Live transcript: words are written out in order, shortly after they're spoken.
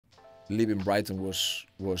leaving Brighton was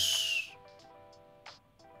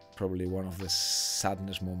probably one of the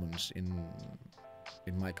saddest moments in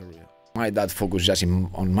my career. My dad focused just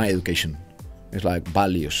on my education. It's like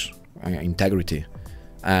values, integrity,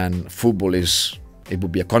 and football it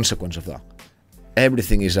would be a consequence of that.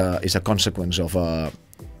 Everything is a consequence of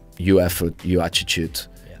your effort, your attitude,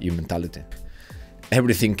 your mentality.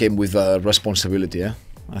 Everything came with a responsibility. Yeah?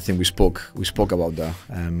 I think we spoke about that,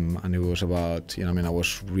 and it was about, you know, I mean, I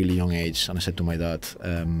was really young age, and I said to my dad,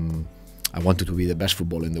 I wanted to be the best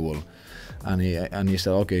footballer in the world, and he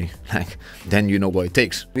said, okay, like, then you know what it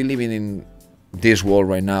takes. We're living in this world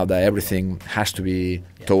right now that everything has to be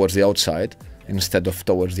towards the outside instead of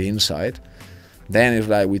towards the inside. Then it's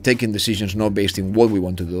like we're taking decisions not based on what we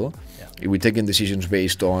want to do, we're taking decisions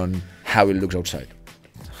based on how it looks outside.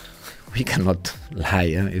 We cannot lie.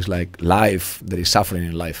 It's like life, there is suffering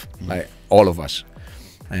in life, like all of us,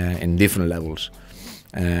 in different levels.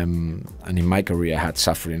 And in my career, I had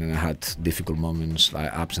suffering and I had difficult moments,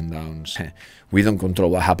 like ups and downs. We don't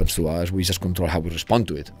control what happens to us, we just control how we respond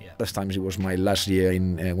to it. Last times it was my last year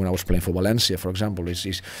when I was playing for Valencia, for example.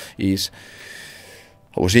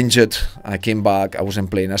 I was injured, I came back, I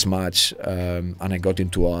wasn't playing as much, and I got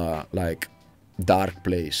into a dark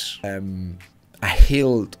place. A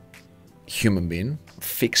healed human being,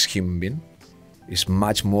 fixed human being, is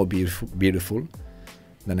much more beautiful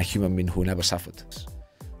than a human being who never suffered.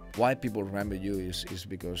 Why people remember you is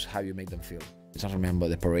because how you make them feel. I just remember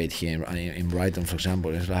the parade here in Brighton, for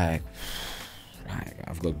example. It's like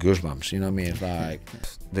I've got goosebumps. You know what I mean? It's like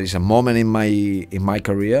there is a moment in my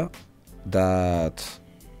career that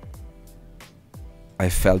I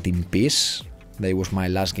felt in peace. That it was my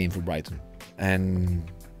last game for Brighton, and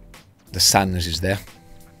the sadness is there.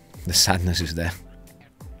 The sadness is there.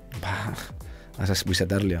 But as we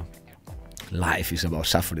said earlier, life is about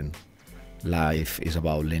suffering. Life is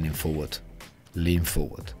about leaning forward, lean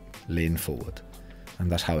forward, lean forward.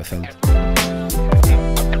 And that's how I felt.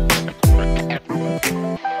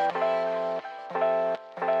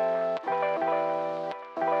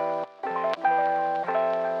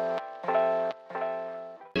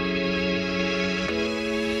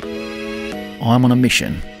 I'm on a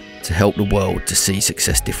mission to help the world to see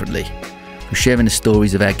success differently. Through sharing the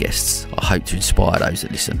stories of our guests, I hope to inspire those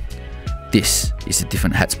that listen. This is the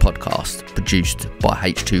Different Hats podcast, produced by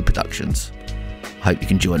H2 Productions. I hope you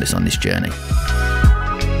can join us on this journey.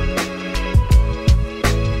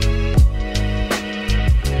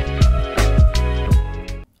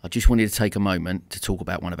 I just wanted to take a moment to talk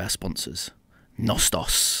about one of our sponsors,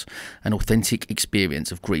 Nostos, an authentic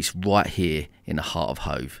experience of Greece right here in the heart of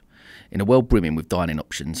Hove. In a world brimming with dining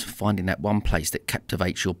options, finding that one place that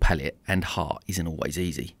captivates your palate and heart isn't always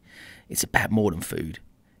easy. It's about more than food.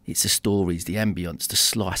 It's the stories, the ambience, the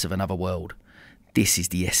slice of another world. This is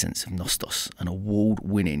the essence of Nostos, an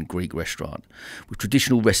award-winning Greek restaurant. With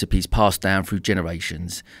traditional recipes passed down through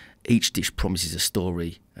generations, each dish promises a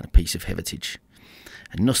story and a piece of heritage.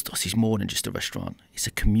 And Nostos is more than just a restaurant, it's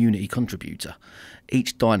a community contributor.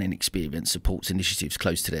 Each dining experience supports initiatives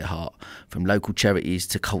close to their heart, from local charities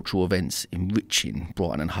to cultural events, enriching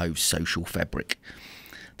Brighton and Hove's social fabric.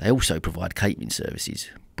 They also provide catering services,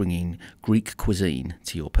 bringing Greek cuisine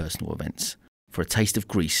to your personal events. For a taste of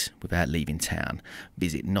Greece without leaving town,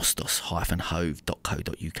 visit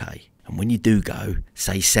nostos-hove.co.uk. And when you do go,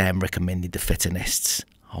 say Sam recommended the feta nests.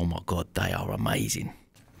 Oh my God, they are amazing.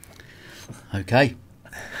 Okay,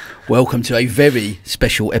 welcome to a very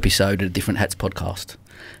special episode of the Different Hats podcast.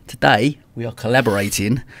 Today, we are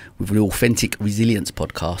collaborating with the Authentic Resilience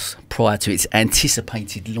podcast prior to its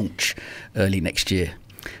anticipated launch early next year.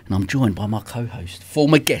 And I'm joined by my co-host,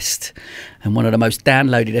 former guest, and one of the most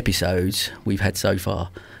downloaded episodes we've had so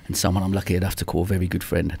far, and someone I'm lucky enough to call a very good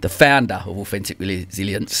friend, the founder of Authentic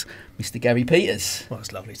Resilience, Mr. Gary Peters. Well,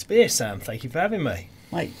 it's lovely to be here, Sam. Thank you for having me.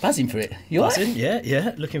 Mate, buzzing for it. You buzzing? Right?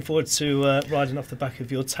 Yeah. Looking forward to riding off the back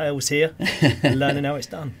of your tails here and learning how it's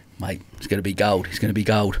done. Mate, it's going to be gold. It's going to be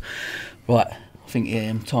gold. Right, I think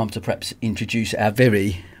time to perhaps introduce our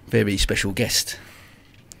very, very special guest.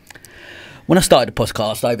 When I started the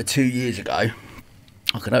podcast over 2 years ago,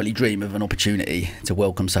 I could only dream of an opportunity to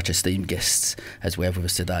welcome such esteemed guests as we have with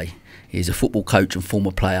us today. He is a football coach and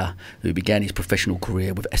former player who began his professional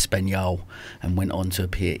career with Espanyol and went on to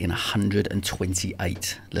appear in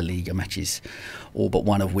 128 La Liga matches, all but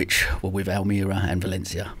one of which were with Almería and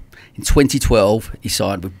Valencia. In 2012, he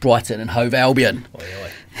signed with Brighton Hove Albion,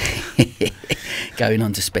 going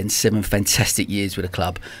on to spend 7 fantastic years with the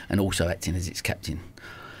club and also acting as its captain.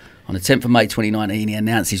 On the 10th of May 2019, he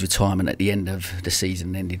announced his retirement at the end of the season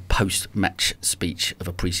and ended post-match speech of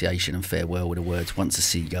appreciation and farewell with the words, "Once a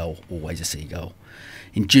seagull, always a seagull."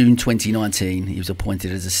 In June 2019, he was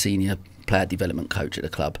appointed as a senior player development coach at the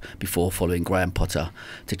club before following Graham Potter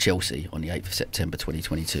to Chelsea on the 8th of September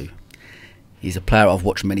 2022. He's a player I've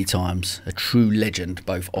watched many times, a true legend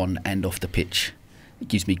both on and off the pitch. It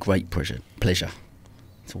gives me great pleasure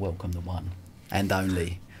to welcome the one and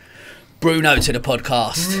only Bruno to the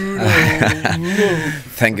podcast.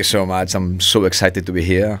 Thank you so much. I'm so excited to be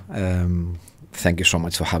here. Thank you so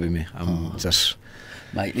much for having me. I'm just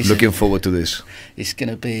Mate, listen, looking forward to this. It's going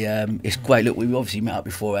to be, it's great. Look, we obviously met up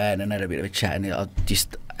beforehand and had a bit of a chat, and I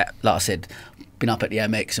just, like I said, been up at the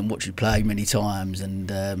MX and watched you play many times,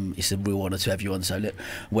 and it's a real honour to have you on. So look,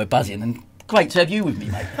 we're buzzing, and great to have you with me,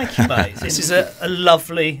 mate. Thank you, mate. This is a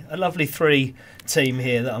lovely three team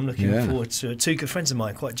here that I'm looking forward to. Two good friends of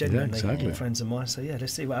mine, quite genuinely good friends of mine. So yeah,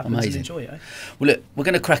 let's see what happens. Amazing. And enjoy it. Eh? Well, look, we're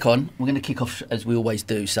going to crack on. We're going to kick off as we always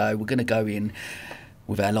do. So we're going to go in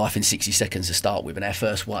with our life in 60 seconds to start with, and our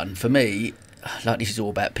first one for me, like, this is all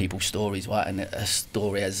about people's stories, right? And a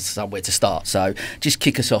story has somewhere to start. So just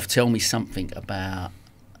kick us off. Tell me something about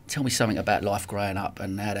life growing up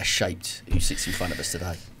and how that shaped who sits in front of us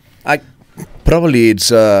today. I've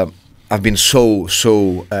been so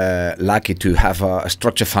lucky to have a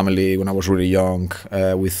structured family when I was really young,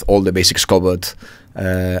 with all the basics covered,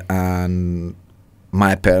 and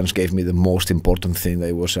my parents gave me the most important thing. That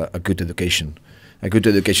it was a good education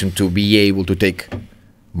to be able to take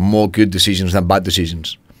more good decisions than bad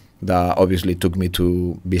decisions. That obviously took me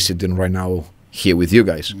to be sitting right now here with you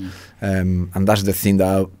guys, and that's the thing that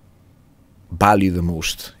I value the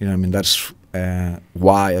most. You know what I mean? That's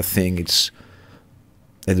why I think it's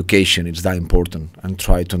education. It's that important, and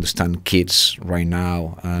try to understand kids right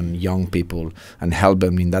now and young people and help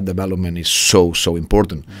them in that development is so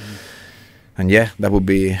important. And yeah, that would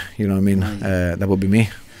be, you know what I mean, that would be me.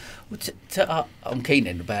 Well, I'm keen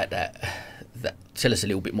then about that. Tell us a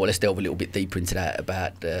little bit more. Let's delve a little bit deeper into that,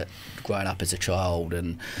 about growing up as a child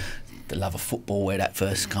and the love of football, where that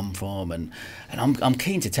first come from, and I'm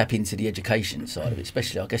keen to tap into the education side of it,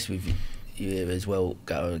 especially I guess with you as well,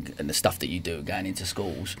 going and the stuff that you do going into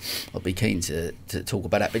schools. I'd be keen to talk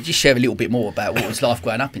about that, but just share a little bit more about what was life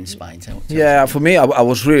growing up in Spain. Yeah, for me, I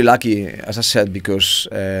was really lucky, as I said, because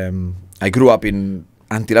I grew up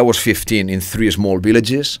until I was 15 in 3 small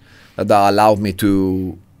villages that allowed me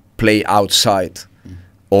to play outside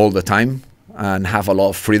all the time and have a lot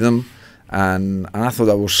of freedom, and I thought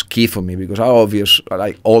that was key for me, because I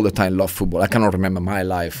all the time love football. I cannot remember my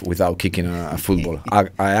life without kicking a football. I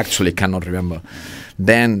actually cannot remember.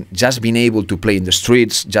 Then just being able to play in the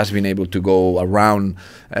streets, just being able to go around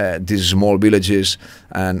these small villages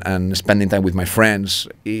and spending time with my friends,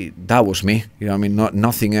 that was me. You know what I mean?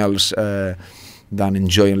 Nothing else than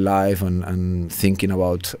enjoying life and thinking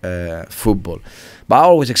about football. But I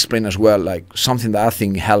always explain as well, like, something that I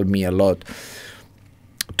think helped me a lot.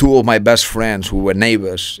 2 of my best friends who were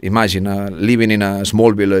neighbors, imagine living in a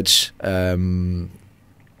small village in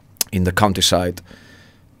the countryside.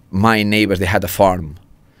 My neighbors, they had a farm,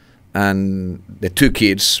 and the 2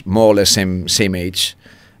 kids, more or less same age,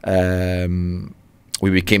 we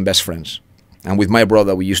became best friends. And with my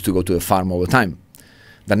brother, we used to go to the farm all the time.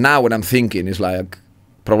 But now what I'm thinking is, like,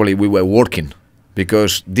 probably we were working,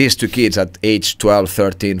 because these 2 kids at age 12,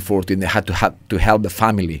 13, 14, they had to help the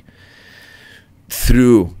family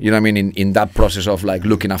through, you know what I mean, in that process of, like,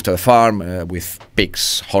 looking after the farm with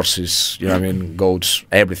pigs, horses, you know what I mean, goats,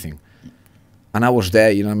 everything. And I was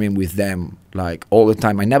there, you know what I mean, with them, like, all the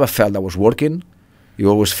time. I never felt I was working. You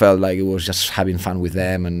always felt like it was just having fun with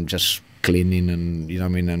them and just cleaning and, you know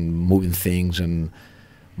what I mean, and moving things.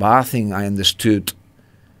 But I think I understood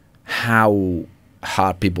how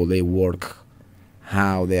hard people they work,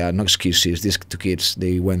 how they are no excuses. These 2 kids,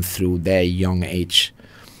 they went through their young age,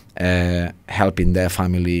 helping their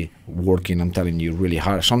family, working, I'm telling you, really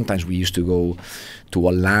hard. Sometimes we used to go to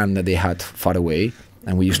a land that they had far away,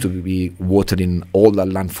 and we used to be watering all that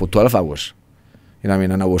land for 12 hours. You know what I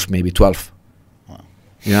mean? And I was maybe 12. Wow.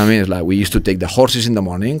 You know what I mean? It's like we used to take the horses in the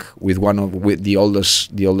morning with the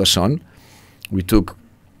oldest son. We took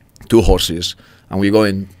 2 horses and we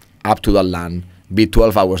going up to that land, be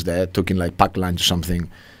 12 hours there, taking like packed lunch or something,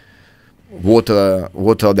 water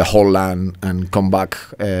the whole land, and come back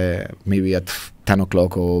maybe at 10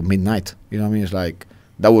 o'clock or midnight. You know what I mean? It's like,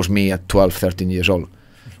 that was me at 12, 13 years old.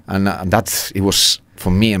 And it was,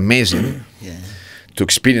 for me, amazing to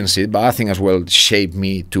experience it. But I think as well shaped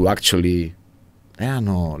me to actually, there are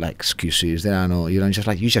no, like, excuses. There are no, you know, just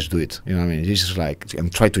like, you just do it. You know what I mean? You just, like,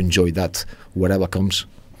 and try to enjoy that, whatever comes.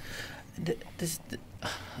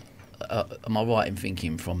 Am I right in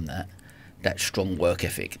thinking from that strong work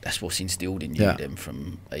ethic, that's what's instilled in you then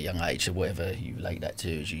from a young age, or whatever you relate that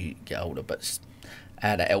to as you get older, but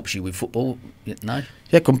how that helps you with football? No?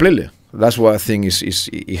 Yeah, completely. That's what I think is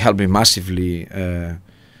it helped me massively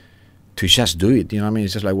to just do it. You know what I mean?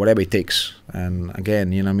 It's just like whatever it takes. And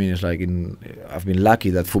again, you know what I mean? It's like I've been lucky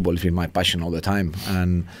that football has been my passion all the time,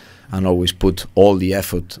 and always put all the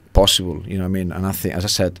effort possible. You know what I mean? And I think, as I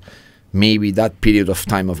said, maybe that period of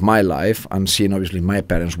time of my life and seeing obviously my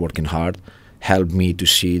parents working hard helped me to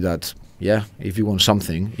see that, yeah, if you want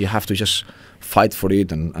something, you have to just fight for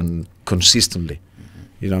it and consistently.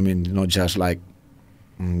 You know what I mean? Not just like,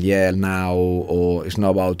 yeah, now, or it's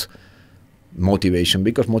not about motivation,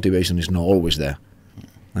 because motivation is not always there.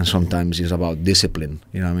 And sometimes it's about discipline.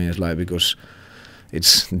 You know what I mean? It's like, because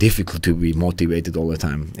it's difficult to be motivated all the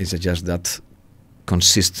time. It's just that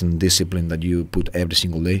consistent discipline that you put every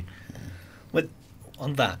single day. Well,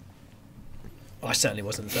 on that, I certainly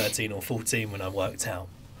wasn't 13 or 14 when I worked out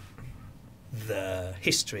the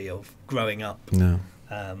history of growing up,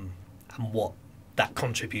 and what that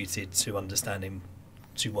contributed to understanding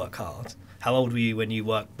to work hard. How old were you when you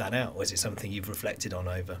worked that out? Was it something you've reflected on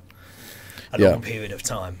over a long period of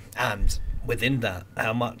time? And within that,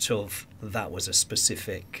 how much of that was a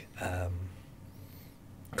specific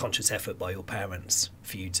conscious effort by your parents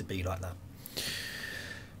for you to be like that?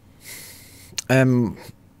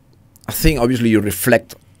 I think obviously you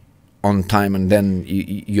reflect on time, and then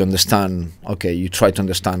you understand, okay, you try to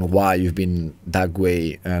understand why you've been that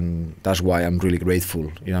way, and that's why I'm really grateful,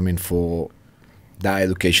 you know what I mean, for that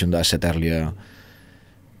education that I said earlier.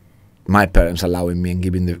 My parents allowing me and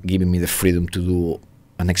giving me the freedom to do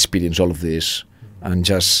and experience all of this, and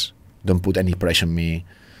just don't put any pressure on me.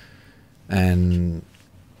 And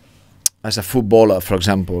as a footballer, for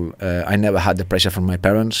example, I never had the pressure from my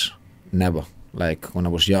parents, never. Like when I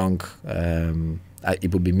was young,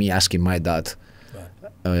 it would be me asking my dad,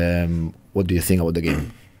 what do you think about the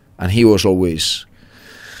game? And he was always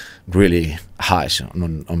really harsh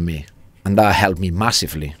on me. And that helped me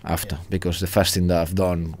massively after, because the first thing that I've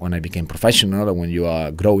done when I became professional and when you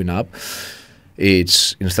are growing up,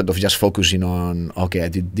 it's instead of just focusing on, okay, I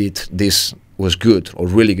did this was good or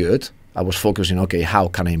really good, I was focusing, okay, how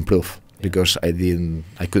can I improve? Because I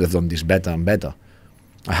could have done this better and better.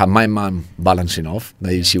 I had my mom balancing off.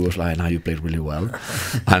 She was like, "Now you played really well,"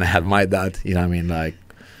 and I had my dad. You know what I mean? Like,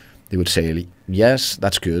 they would say, "Yes,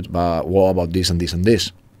 that's good, but what about this and this and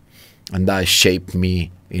this?" And that shaped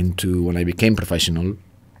me into, when I became professional,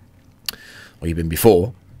 or even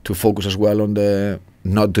before, to focus as well on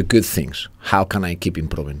not the good things. How can I keep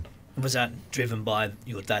improving? Was that driven by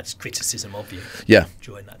your dad's criticism of you? Yeah.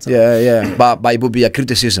 During that time? Yeah. But it would be a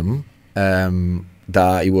criticism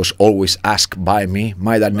that it was always asked by me.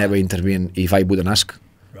 My dad never intervened if I wouldn't ask.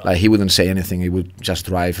 Like, he wouldn't say anything. He would just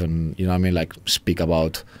drive and, you know what I mean, like, speak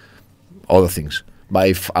about other things. But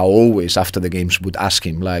if I always, after the games, would ask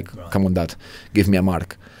him, like, come on, Dad, give me a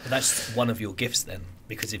mark. Well, that's one of your gifts then,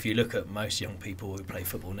 because if you look at most young people who play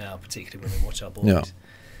football now, particularly when we watch our boys,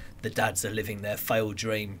 the dads are living their failed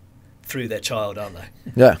dream through their child, aren't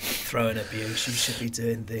they? Yeah. Throwing abuse, you should be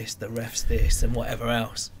doing this, the ref's this, and whatever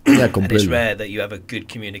else. Yeah, completely. And it's rare that you have a good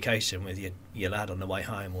communication with your lad on the way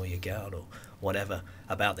home, or your girl, or whatever,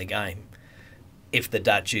 about the game, if the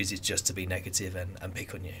dad chooses just to be negative and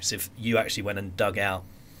pick on you. So if you actually went and dug out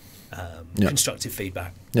constructive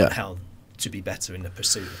feedback on how to be better in the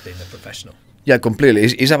pursuit of being a professional. Yeah, completely.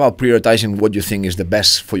 It's about prioritizing what you think is the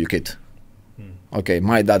best for your kid. Okay,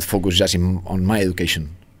 my dad focused just on my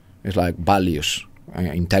education. It's like values,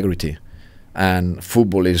 integrity, and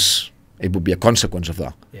football it would be a consequence of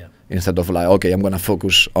that. Yeah. Instead of like, okay, I'm gonna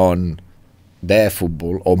focus on their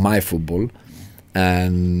football or my football,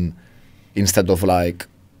 and instead of like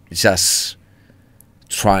just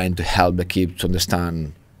trying to help the kid to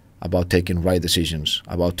understand about taking right decisions,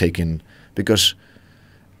 because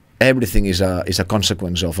everything is a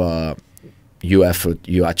consequence of your effort,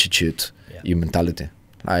 your attitude, your mentality.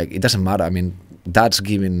 Like, it doesn't matter. I mean, that's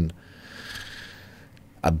giving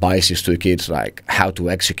advices to the kids, like how to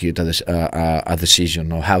execute a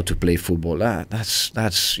decision or how to play football.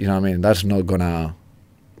 That's you know what I mean. That's not gonna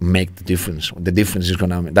make the difference. The difference is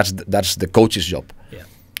gonna. That's the coach's job. Yeah.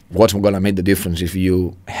 What's gonna make the difference if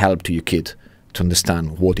you help to your kid to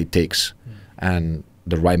understand what it takes and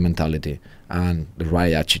the right mentality and the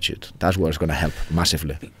right attitude. That's what's gonna help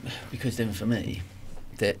massively. Because then, for me,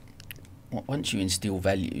 that once you instill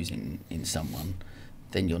values in someone,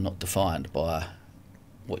 then you're not defined by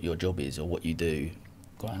what your job is or what you do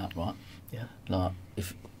growing up, right? Yeah. Like,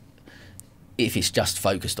 if it's just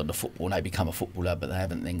focused on the football and they become a footballer but they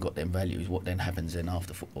haven't then got them values, what then happens then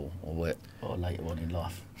after football or later on in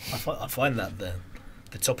life? I find that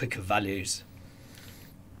the topic of values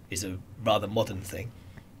is a rather modern thing.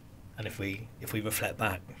 And if we reflect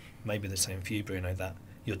back, maybe the same for you, Bruno, that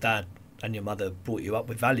your dad and your mother brought you up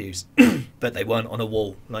with values, but they weren't on a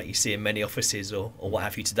wall like you see in many offices or what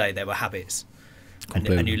have you today. They were habits,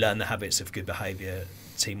 and you learn the habits of good behaviour,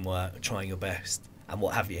 teamwork, trying your best, and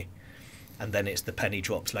what have you. And then it's the penny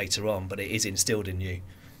drops later on, but it is instilled in you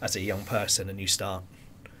as a young person, and you start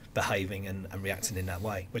behaving and reacting in that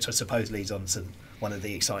way, which I suppose leads on to one of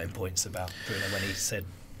the exciting points about Bruno when he said,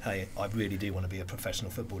 hey, I really do want to be a professional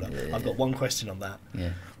footballer. Yeah. I've got one question on that. Yeah.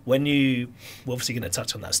 When we're obviously going to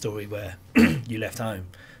touch on that story where you left home,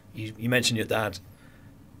 you mentioned your dad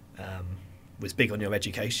was big on your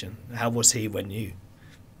education. How was he when you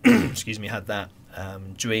excuse me, had that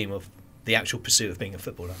dream of the actual pursuit of being a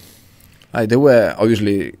footballer? They were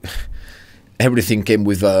obviously everything came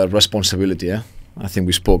with responsibility. Yeah, I think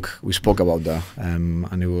we spoke about that,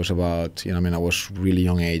 and it was about, you know, I mean, I was really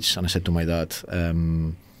young age, and I said to my dad,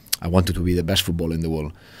 I wanted to be the best footballer in the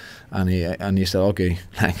world, and he said, okay,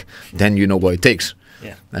 like then you know what it takes.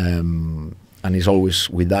 Yeah. And it's always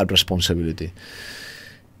with that responsibility.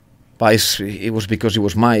 But it was because it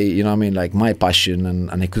was my, you know what I mean, like my passion,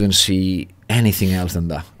 and I couldn't see anything else than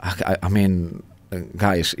that. I mean,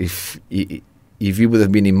 guys, if it would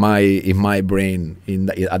have been in my brain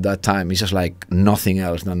at that time, it's just like nothing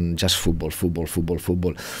else than just football.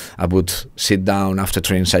 I would sit down after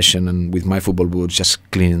training session and with my football boots, just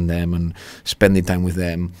cleaning them and spending time with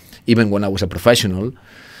them. Even when I was a professional,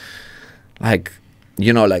 like,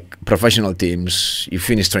 you know, like professional teams, you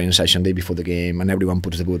finish training session day before the game and everyone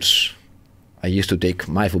puts the boots. I used to take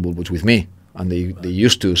my football boots with me, and they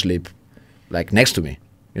used to sleep like next to me.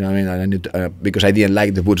 You know what I mean? Because I didn't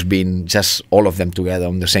like the boots being just all of them together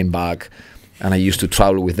on the same bag, and I used to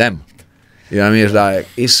travel with them. You know what I mean?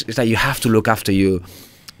 It's like you have to look after you.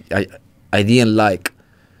 I didn't like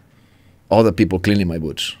other people cleaning my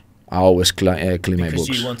boots. I always clean my boots. Because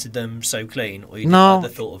you wanted them so clean, or you didn't no, like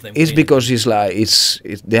the thought of them it's clean? because it's like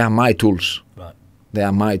they are my tools. Right. They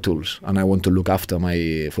are my tools, and I want to look after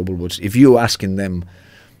my football boots. If you're asking them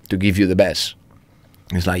to give you the best,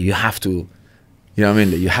 it's like you have to. You know what I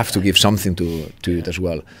mean? You have to give something to it as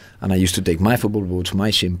well. And I used to take my football boots,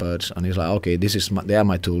 my shin pads, and it's like, okay, they are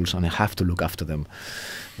my tools, and I have to look after them.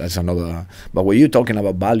 That's another. But when you're talking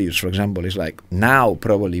about values, for example, it's like now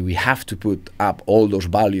probably we have to put up all those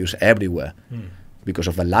values everywhere because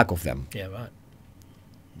of the lack of them. Yeah, right.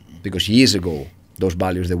 Because years ago, those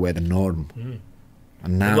values, they were the norm,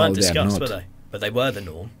 and now they weren't they are discussed, not. were they? But they were the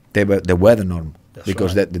norm. They were the norm. That's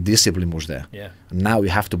because right. the discipline was there. Yeah. And now we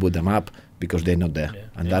have to put them up because they're not there, Yeah.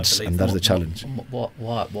 and Yeah, that's the challenge.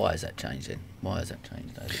 Why has that changed then? Why has that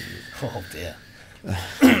changed over the years? Oh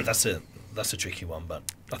dear. That's a tricky one, but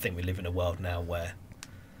I think we live in a world now where,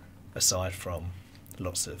 aside from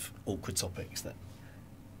lots of awkward topics that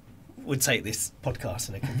would take this podcast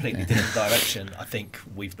in a completely different direction, I think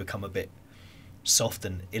we've become a bit soft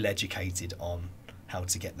and ill-educated on how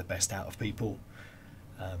to get the best out of people.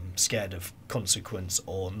 Scared of consequence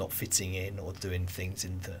or not fitting in or doing things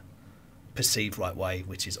in the perceived right way,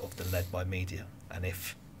 which is often led by media. And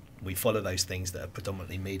if we follow those things that are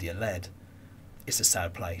predominantly media led, it's a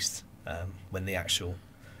sad place when the actual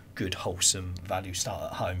good, wholesome values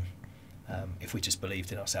start at home, if we just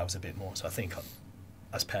believed in ourselves a bit more. So I think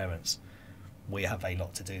as parents, we have a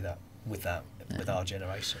lot to do with our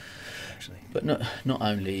generation, actually. But not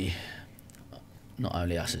only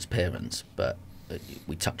us as parents, but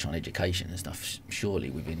we touch on education and stuff. Surely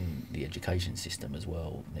within the education system as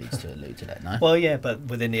well needs to allude to that, no? Well, yeah, but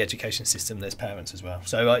within the education system, there's parents as well.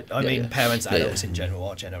 So I mean, parents, adults in general,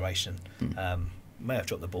 our generation, may have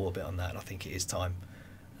dropped the ball a bit on that, and I think it is time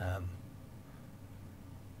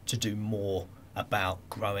to do more about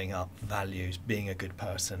growing up, values, being a good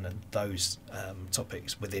person, and those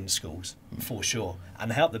topics within schools, for sure,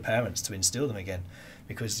 and help the parents to instill them again,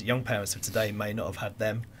 because young parents of today may not have had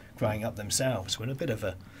them growing up themselves. We're in a bit of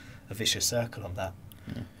a vicious circle on that.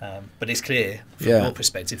 But it's clear from your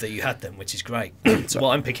perspective that you had them, which is great. So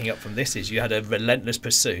what I'm picking up from this is you had a relentless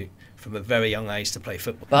pursuit from a very young age to play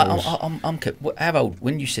football. But how old,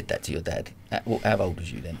 when you said that to your dad, how old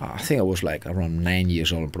was you then? I think I was like around 9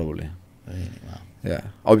 years old, probably. Really? Wow. Yeah,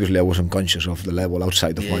 obviously I wasn't conscious of the level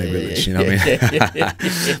outside of my village, you know what I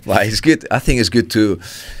mean? But it's good. I think it's good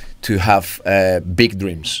to have big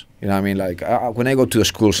dreams. You know what I mean? Like when I go to the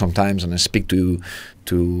school sometimes and I speak to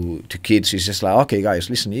kids, it's just like, okay, guys,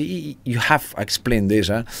 listen, you have explained this,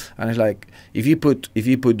 and it's like if you put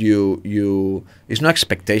you, it's no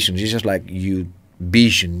expectations. It's just like you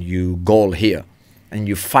vision, you goal here, and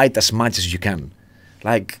you fight as much as you can.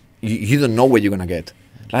 Like you don't know what you're gonna get.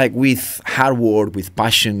 Like with hard work, with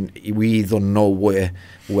passion, we don't know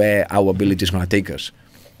where our ability is gonna take us.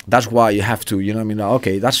 that's why you have to, you know what I mean? Like,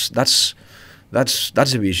 okay, that's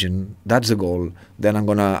the vision, that's the goal. Then I'm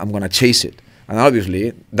gonna chase it. And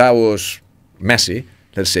obviously that was messy,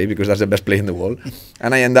 let's say, because that's the best player in the world.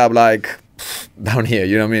 And I end up like down here,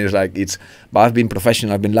 you know what I mean? It's like but I've been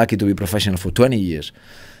professional. I've been lucky to be professional for 20 years.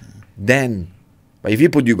 Then, but if you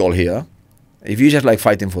put your goal here, if you just like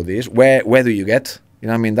fighting for this, where do you get? You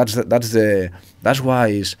know what I mean? That's why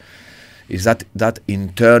is that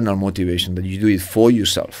internal motivation that you do it for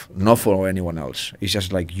yourself, not for anyone else. It's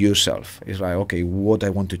just like yourself. It's like, okay, what I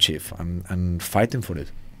want to achieve, and fighting for it.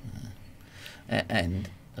 And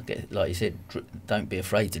okay, like you said, don't be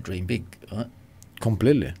afraid to dream big, right?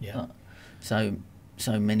 Completely. Yeah.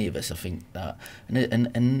 So many of us, I think, that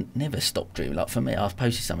and never stop dreaming. Like for me, I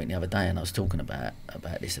posted something the other day, and I was talking about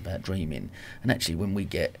dreaming. And actually, when we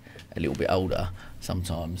get a little bit older,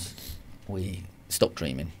 sometimes we stop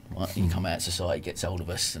dreaming. Right? You come out, society gets hold of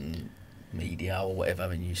us, and media or whatever,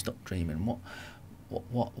 and you stop dreaming.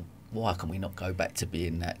 Why can we not go back to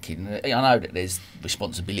being that kid? And I know that there's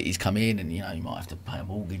responsibilities come in, and you know you might have to pay a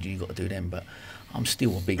mortgage, you've got to do them. But I'm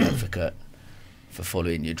still a big advocate for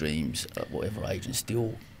following your dreams at whatever age and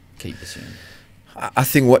still keep pursuing. I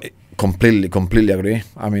think completely agree.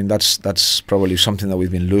 I mean, that's probably something that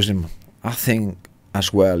we've been losing. I think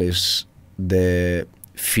as well is the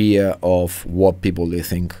fear of what people they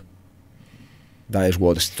think. That is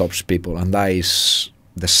what stops people, and that is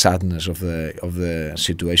the sadness of the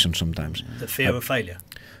situation sometimes. The fear of failure.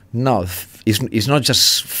 No, it's not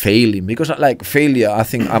just failing, because like failure, I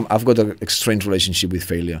think I've got a strange relationship with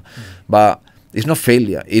failure, but it's not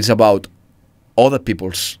failure. It's about other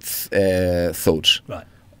people's thoughts, right?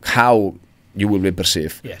 How you will be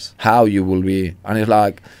perceived, yes. How you will be, and it's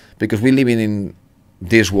like, because we're living in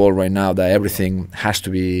this world right now that everything has to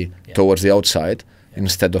be towards the outside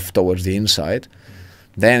instead of towards the inside.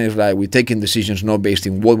 Then it's like we're taking decisions not based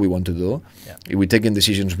in what we want to do. We're taking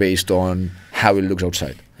decisions based on how it looks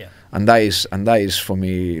outside. And that is for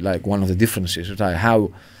me like one of the differences. It's like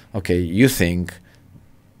how, okay, you think,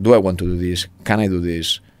 do I want to do this? Can I do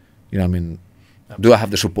this? You know what I mean? Absolutely. Do I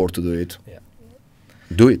have the support to do it? Yeah.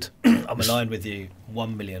 Do it. I'm aligned with you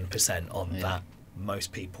 1,000,000% on that.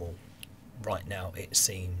 Most people right now, it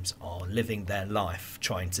seems, are living their life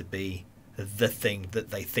trying to be the thing that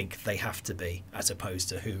they think they have to be, as opposed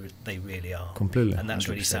to who they really are. Completely. And that's 100%.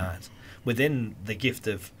 Really sad. Within the gift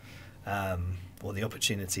of or the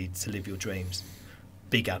opportunity to live your dreams,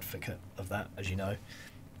 big advocate of that, as you know.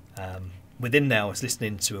 Within now, I was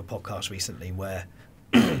listening to a podcast recently where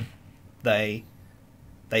they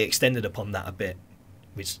extended upon that a bit,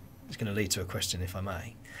 which is going to lead to a question, if I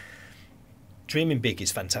may. Dreaming big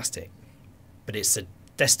is fantastic, but it's a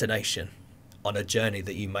destination on a journey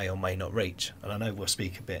that you may or may not reach. And I know we'll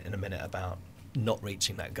speak a bit in a minute about not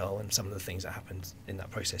reaching that goal and some of the things that happened in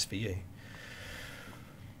that process for you.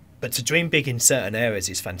 But to dream big in certain areas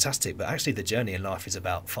is fantastic, but actually the journey in life is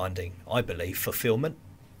about finding, I believe, fulfillment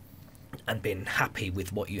and being happy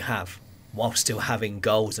with what you have while still having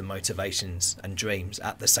goals and motivations and dreams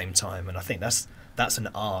at the same time. And I think that's an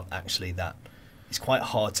art, actually, that is quite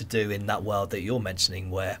hard to do in that world that you're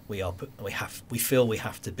mentioning, where we feel we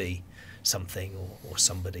have to be something or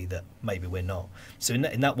somebody that maybe we're not. So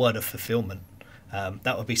in that word of fulfillment,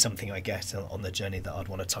 that would be something, I guess, on the journey that I'd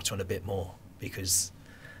want to touch on a bit more, because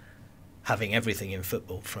having everything in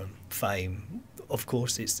football, from fame, of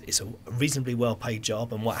course, it's a reasonably well-paid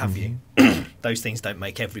job and what have you. Those things don't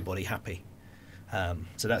make everybody happy.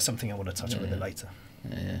 So that's something I want to touch on a bit later.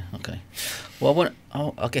 Yeah. Okay. Well,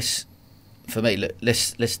 I guess for me, look,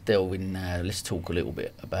 let's delve in now. Let's talk a little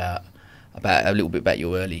bit about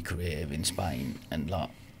your early career in Spain, and like,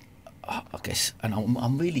 I guess, and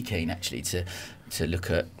I'm really keen actually to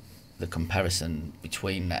look at the comparison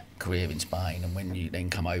between that career in Spain and when you then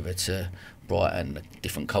come over to Brighton, the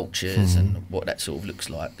different cultures and what that sort of looks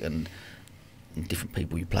like, and different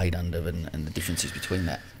people you played under, and the differences between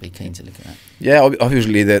that. Be keen to look at that. Yeah,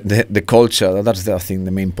 obviously the culture, that's the thing,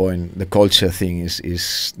 the main point. The culture thing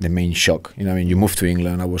is the main shock. You know, I mean, you moved to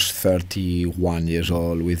England. I was 31 years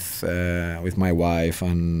old with my wife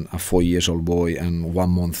and a 4-year-old boy and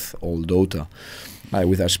 1-month-old daughter, like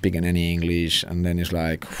without speaking any English. And then it's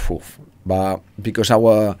like, phew. But because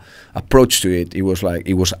our approach to it, it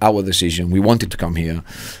was our decision. We wanted to come here.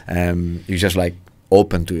 It was just like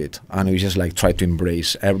open to it, and we just like try to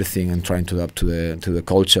embrace everything and trying to adapt to the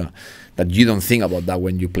culture, that you don't think about that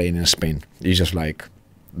when you're playing in Spain. It's just like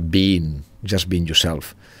being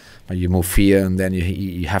yourself. But you move here and then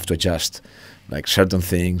you have to adjust like certain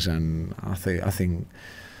things, and I think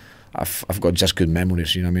I've got just good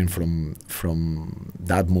memories, you know what I mean, from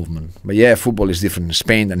that movement. But yeah, football is different in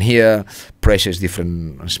Spain than here. Pressure is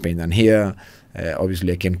different in Spain than here.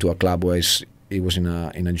 Obviously, I came to a club where it was in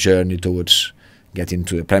a journey towards getting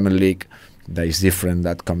to the Premier League. That is different.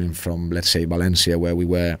 That coming from, let's say, Valencia, where we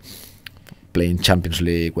were playing Champions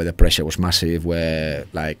League, where the pressure was massive, where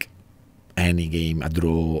like any game, a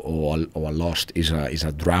draw or a loss is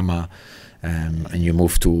a drama. And you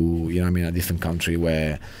move to, you know what I mean, a different country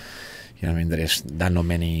where, you know what I mean, there is not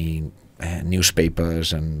many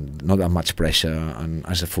newspapers and not that much pressure, and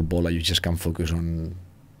as a footballer you just can focus on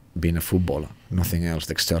being a footballer, nothing else.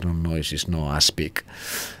 The external noise is not as big.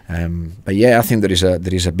 But yeah, I think there is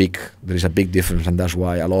a big difference, and that's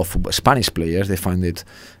why a lot of Spanish players, they find it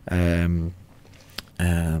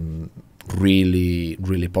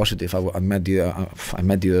really positive. I met the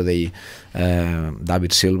other day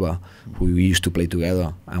David Silva, who we used to play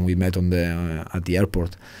together, and we met at the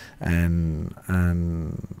airport, and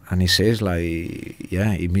he says like,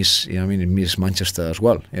 yeah, he miss, you know what I mean, he miss Manchester as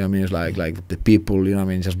well. You know what I mean, it's like the people, you know what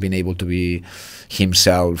I mean, just being able to be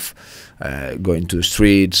himself, going to the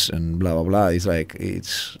streets and blah blah blah. It's like,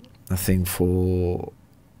 it's a thing for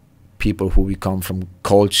people who come from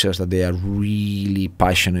cultures that they are really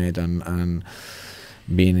passionate, and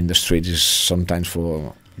being in the streets is sometimes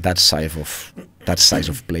for that size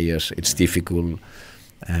of players, it's difficult.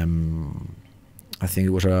 I think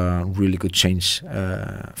it was a really good change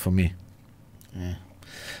for me. Yeah,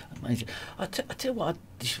 amazing. I tell you what,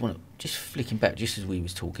 just flicking back, just as we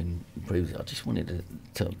was talking previously, I just wanted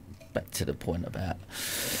to back to the point about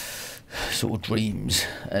sort of dreams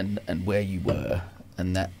and where you were,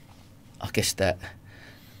 and that, I guess that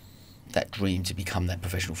dream to become that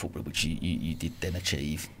professional footballer, which you did then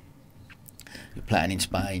achieve. You're playing in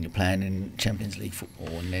Spain, you're playing in Champions League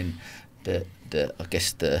football, and then I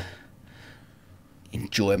guess the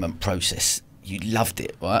enjoyment process, you loved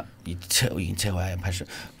it, right? You can tell how passionate.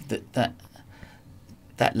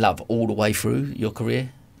 That love all the way through your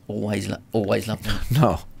career, always loved it.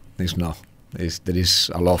 No, there's not. There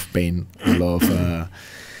is a lot of pain, a lot of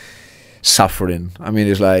suffering. I mean,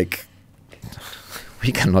 it's like,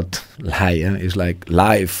 we cannot lie. It's like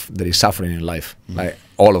life. There is suffering in life, like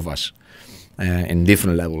all of us, in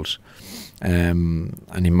different levels. And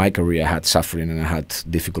in my career, I had suffering and I had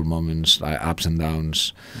difficult moments, like ups and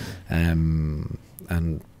downs, and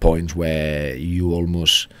points where you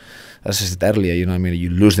almost, as I said earlier, you know what I mean, you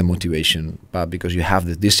lose the motivation, but because you have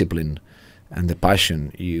the discipline and the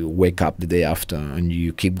passion, you wake up the day after and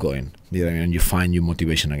you keep going, you know what I mean, and you find your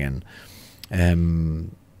motivation again.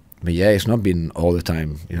 But yeah, it's not been all the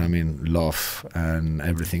time, you know what I mean, love and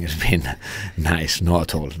everything has been nice,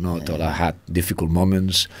 not at all. I had difficult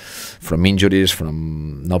moments, from injuries,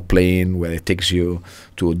 from not playing, where it takes you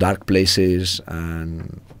to dark places,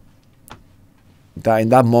 and in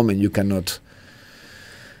that moment you cannot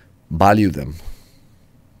value them.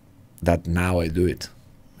 That now I do it.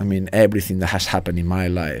 I mean, everything that has happened in my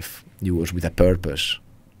life, it was with a purpose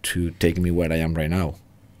to take me where I am right now.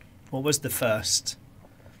 What was the first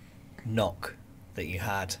knock that you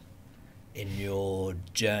had in your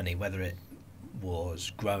journey, whether it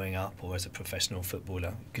was growing up or as a professional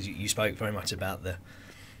footballer? Because you spoke very much about the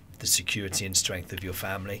security and strength of your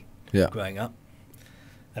family, yeah, growing up.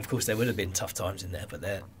 Of course, there would have been tough times in there, but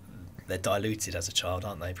they're diluted as a child,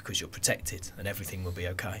 aren't they? Because you're protected and everything will be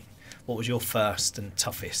okay. What was your first and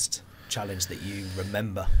toughest challenge that you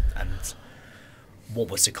remember, and what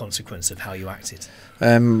was the consequence of how you acted?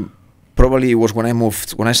 Probably it was when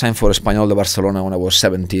I signed for Espanyol de Barcelona when I was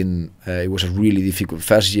 17. It was a really difficult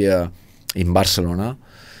first year in Barcelona,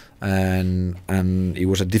 and it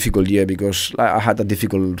was a difficult year because I had a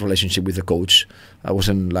difficult relationship with the coach. I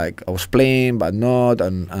wasn't like, I was playing but not,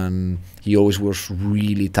 and he always was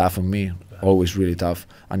really tough on me, always really tough,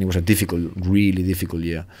 and it was a really difficult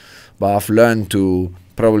year. But I've learned to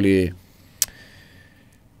probably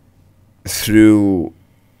through,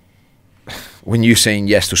 when you're saying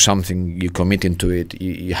yes to something, you're committing to it,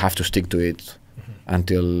 you have to stick to it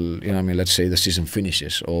until, you know what I mean, let's say the season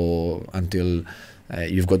finishes, or until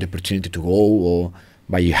you've got the opportunity to go,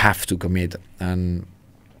 but you have to commit. And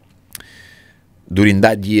during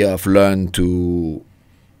that year, I've learned to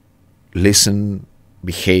listen,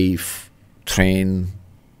 behave, train,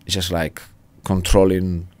 just like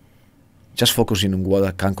controlling, just focusing on what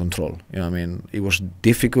I can control. You know what I mean? It was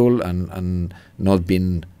difficult and not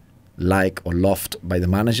being liked or loved by the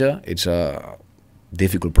manager. It's a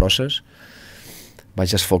difficult process, but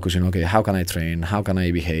just focusing, okay, how can I train, how can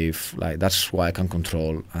I behave, like that's what I can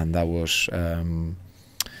control. And that was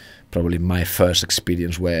probably my first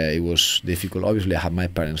experience where it was difficult. Obviously, I had my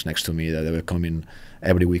parents next to me, that they were coming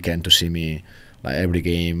every weekend to see me, like every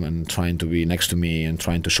game, and trying to be next to me and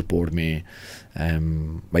trying to support me.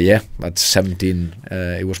 But yeah, at 17,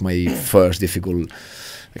 it was my first difficult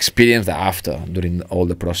experience. That after, during all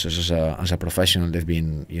the process as a professional, there've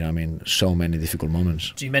been, you know, I mean, so many difficult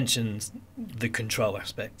moments. You mentioned the control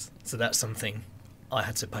aspect, so that's something I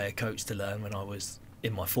had to pay a coach to learn when I was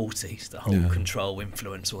in my 40s. The whole control,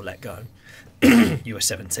 influence, or let go. You were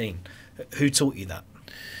 17. Who taught you that?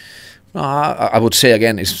 No, I would say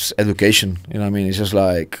again, it's education. You know what I mean? It's just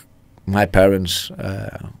like my parents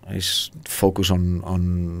is focus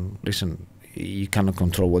on listen, you cannot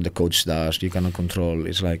control what the coach does, you cannot control,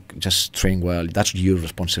 it's like just train well, that's your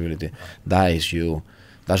responsibility, that is you,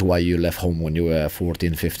 that's why you left home when you were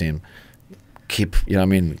 14, 15. Keep, you know what I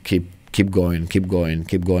mean, keep going.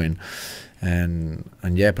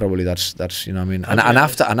 And yeah, probably that's you know what I mean. And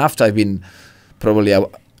after I've been probably,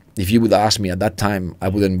 if you would ask me at that time, I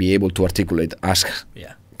wouldn't be able to articulate,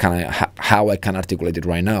 how I can articulate it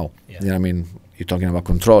right now. You know what I mean? You're talking about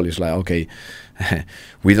control. It's like, okay,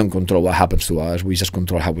 we don't control what happens to us. We just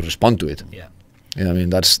control how we respond to it. Yeah. You know what I mean?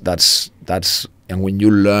 That's and when you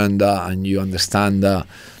learn that and you understand that,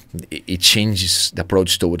 it changes the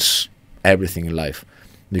approach towards everything in life,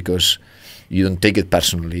 because you don't take it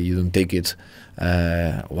personally. You don't take it,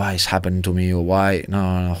 why it's happening to me, or why,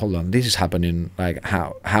 no, hold on, this is happening, like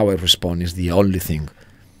how I respond is the only thing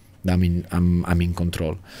that I'm in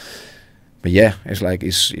control. But yeah, it's like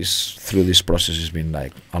it's through this process, it's been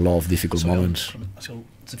like a lot of difficult moments. So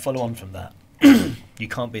to follow on from that, you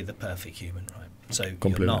can't be the perfect human, right? So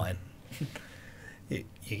Completely. You're 9.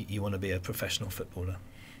 You want to be a professional footballer.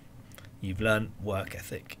 You've learned work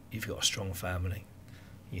ethic. You've got a strong family.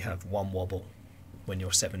 You have one wobble when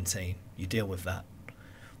you're 17. You deal with that.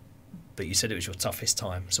 But you said it was your toughest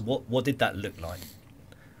time. So what did that look like?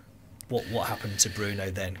 What happened to Bruno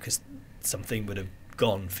then? Because something would have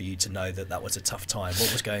gone for you to know that was a tough time.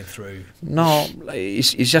 What was going through? No,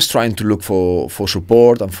 it's just trying to look for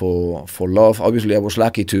support and for love. Obviously, I was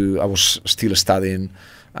lucky I was still studying,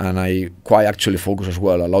 and I quite actually focused as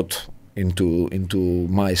well a lot into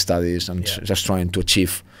my studies and just trying to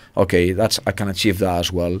achieve. Okay, I can achieve that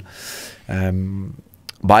as well.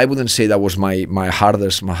 But I wouldn't say that was my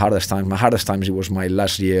hardest time. My hardest times, it was my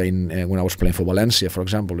last year when I was playing for Valencia, for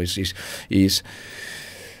example.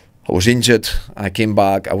 I was injured. I came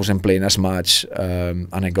back. I wasn't playing as much, and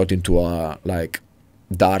I got into a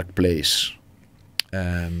dark place.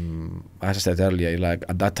 As I said earlier, like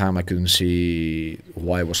at that time I couldn't see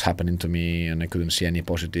why it was happening to me, and I couldn't see any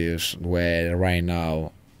positives. Where right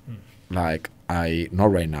now,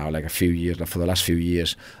 not right now, like a few years, like for the last few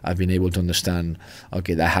years, I've been able to understand,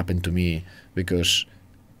 okay, that happened to me because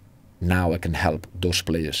now I can help those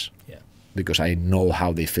players. Yeah. Because I know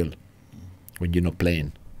how they feel when you're not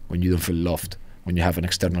playing, when you don't feel loved, when you have an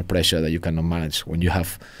external pressure that you cannot manage, when you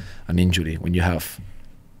have an injury,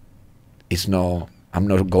 I'm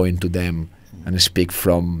not going to them and speak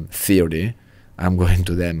from theory, I'm going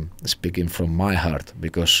to them speaking from my heart,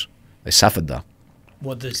 because I suffered that.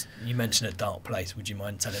 You mentioned a dark place, would you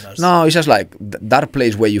mind telling us? No, it's just like that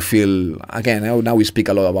place where you feel, again, now we speak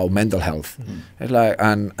a lot about mental health. It's like,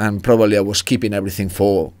 and probably I was keeping everything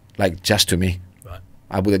for, like, just to me. Right.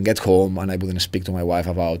 I wouldn't get home and I wouldn't speak to my wife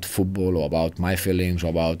about football or about my feelings,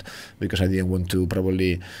 or because I didn't want to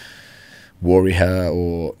probably worry her,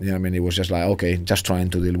 or, you know what I mean, it was just like, okay, just trying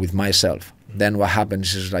to deal with myself. Then what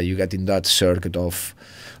happens is, like, you get in that circuit of,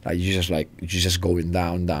 like, you're just going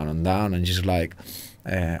down, and just like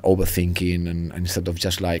overthinking, and instead of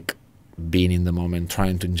just like being in the moment,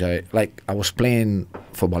 trying to enjoy. Like, I was playing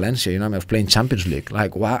for Valencia, you know, I was playing Champions League.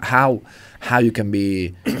 Like, how you can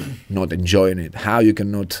be not enjoying it? How you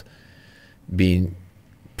cannot be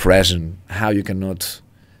present? How you cannot?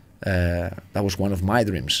 That was one of my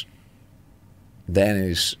dreams. Then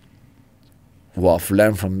is what I've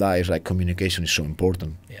learned from that is, like, communication is so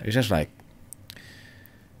important. Yeah. It's just like,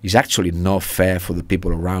 it's actually not fair for the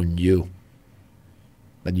people around you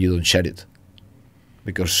that you don't share it,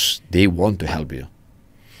 because they want to help you.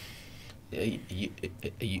 Are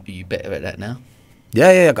you better at that now?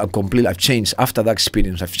 Yeah, completely. I've changed. After that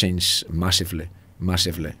experience, I've changed massively,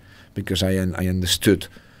 because I understood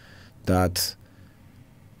that,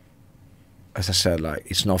 as I said, like,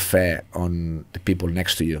 it's not fair on the people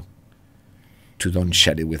next to you to don't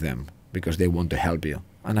share it with them, because they want to help you.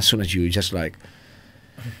 And as soon as you just like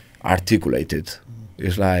articulate it,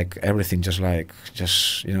 it's like everything just you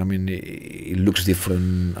know what I mean, it looks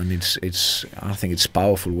different, and I think it's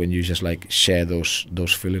powerful when you just like share those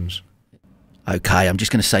feelings. Okay, I'm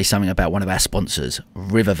just going to say something about one of our sponsors,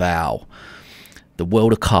 Riverval. The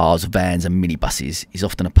world of cars, vans and minibuses is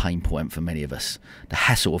often a pain point for many of us. The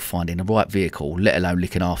hassle of finding the right vehicle, let alone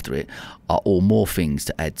looking after it, are all more things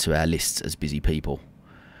to add to our lists as busy people.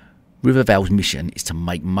 Riverval's mission is to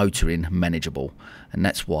make motoring manageable, and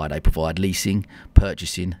that's why they provide leasing,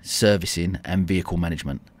 purchasing, servicing and vehicle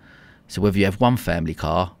management. So whether you have one family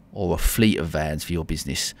car or a fleet of vans for your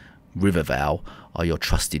business, Riverval are your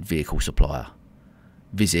trusted vehicle supplier.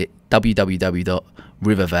 Visit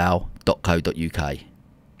www.riverval.co.uk.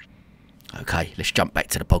 Okay, let's jump back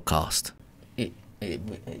to the podcast. And I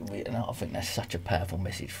think that's such a powerful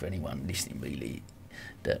message for anyone listening, really,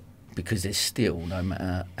 that because there's still, no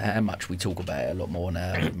matter how much we talk about it a lot more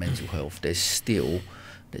now with mental health, there's still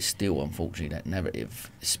unfortunately that narrative,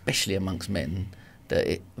 especially amongst men,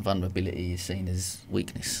 that vulnerability is seen as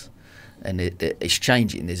weakness, and it's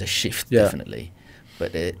changing. There's a shift, definitely,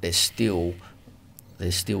 but there's still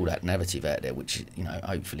that narrative out there, which, you know,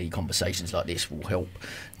 hopefully conversations like this will help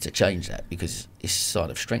to change that, because it's a sign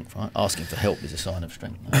of strength, right? Asking for help is a sign of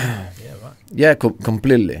strength. Yeah, right. Yeah,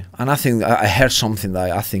 completely. And I think I heard something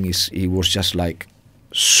that I think it was just like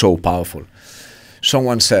so powerful.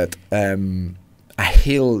 Someone said, a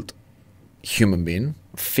healed human being,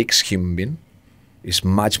 fixed human being, is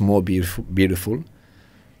much more beautiful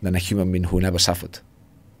than a human being who never suffered.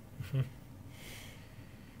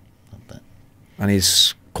 And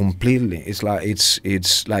it's completely, it's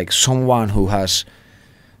like someone who has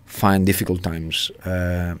find difficult times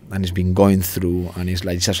and has been going through, and it's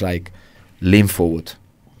like just like lean forward.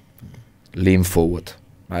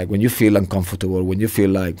 Like when you feel uncomfortable, when you feel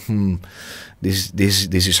like this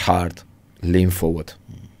is hard, lean forward.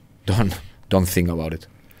 Don't think about it.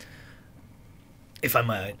 If I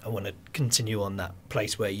may, I want to continue on that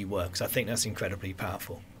place where you were, because I think that's incredibly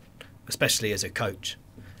powerful, especially as a coach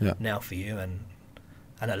now for you, and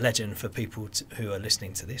a legend for people who are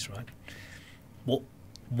listening to this, right? What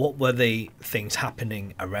were the things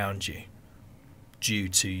happening around you due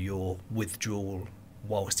to your withdrawal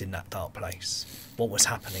whilst in that dark place? What was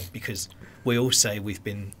happening? Because we all say we've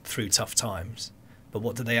been through tough times, but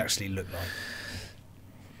what do they actually look like?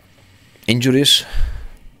 Injuries,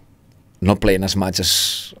 not playing as much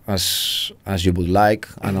as you would like,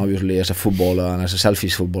 and obviously as a footballer and as a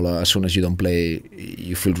selfish footballer, as soon as you don't play,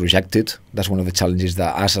 you feel rejected. That's one of the challenges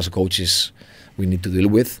that us as coaches we need to deal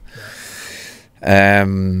with.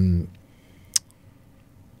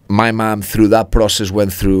 My mom, through that process,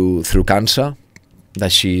 went through cancer.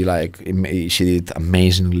 That she did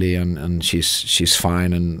amazingly, and she's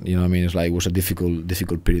fine, and you know what I mean. It's like it was a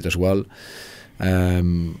difficult period as well.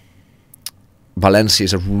 Valencia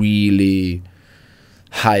is a really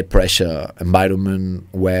high pressure environment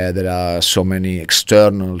where there are so many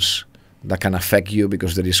externals that can affect you,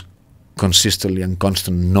 because there is consistently and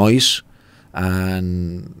constant noise.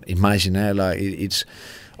 And imagine it's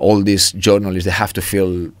all these journalists, they have to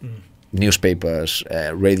fill newspapers,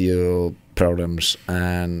 radio programs,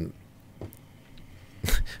 and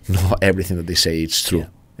not everything that they say is true.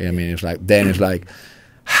 Yeah. I mean, it's like then it's like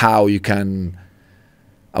how you can.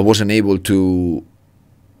 I wasn't able to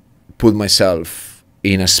put myself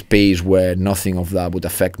in a space where nothing of that would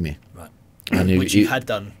affect me. Right. And which you had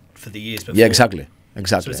done for the years before. Yeah, exactly.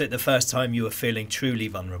 So is it the first time you were feeling truly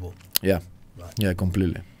vulnerable? Yeah. Right. Yeah,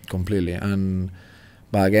 completely. And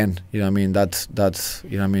but again, you know what I mean, that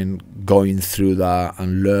you know what I mean, going through that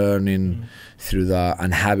and learning through that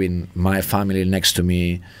and having my family next to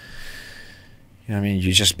me. You know what I mean,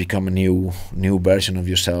 you just become a new version of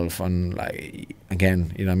yourself, and like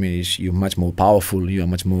again, you know what I mean, you're much more powerful, you are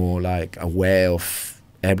much more like aware of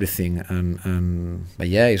everything, and but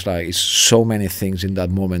yeah, it's like it's so many things in that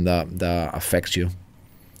moment that affects you.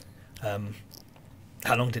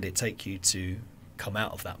 How long did it take you to come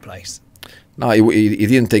out of that place? No, it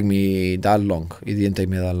didn't take me that long.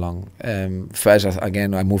 First,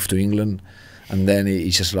 again, I moved to England, and then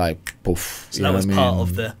it's just like poof. So that was part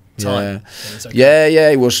of the time. Yeah,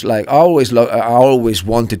 it was like I always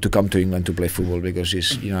wanted to come to England to play football, because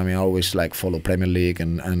it's, you know what I mean, I always like follow Premier League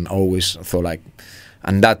and always thought like,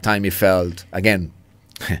 and that time it felt again,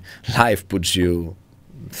 life puts you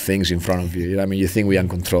things in front of you. You know what I mean, you think we are in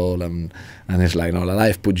control, and it's like no,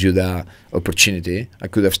 life puts you the opportunity. I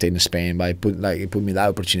could have stayed in Spain, but it put me that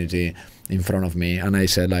opportunity in front of me, and I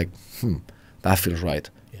said like, that feels right.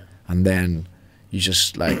 Yeah. And then you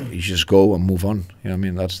just go and move on. You know what I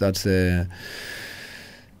mean? That's the.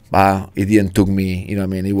 But it didn't took me. You know what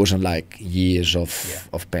I mean? It wasn't like years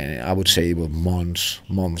of pain. I would say it was months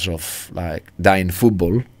of like dying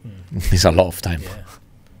football. It's a lot of time. Yeah.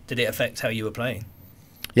 Did it affect how you were playing?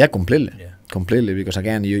 Yeah, completely. Yeah. Completely, because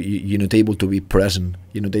again, you're not able to be present.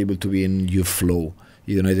 You're not able to be in your flow.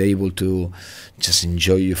 You're not able to just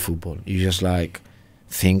enjoy your football. You're just like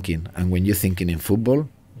thinking, and when you're thinking in football,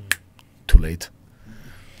 too late.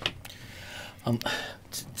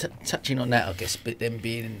 Touching on that, I guess, but then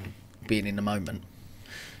being in the moment.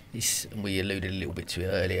 We alluded a little bit to it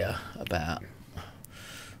earlier about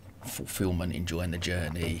fulfillment, enjoying the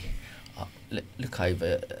journey. Look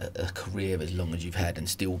over a career as long as you've had and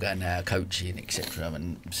still going out coaching, etc.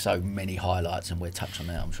 And so many highlights, and we'll touch on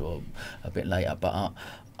that, I'm sure, a bit later. But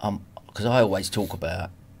because I always talk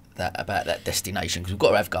about that destination, because we've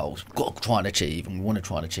got to have goals, we've got to try and achieve, and we want to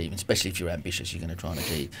try and achieve, and especially if you're ambitious, you're going to try and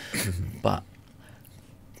achieve. But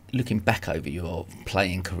looking back over your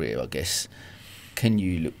playing career, I guess, can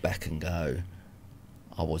you look back and go,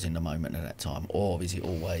 I was in the moment at that time, or is it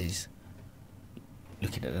always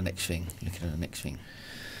looking at the next thing,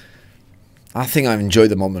 I think I've enjoyed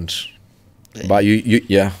the moments, but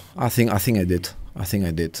yeah, I think I did. I think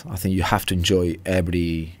you have to enjoy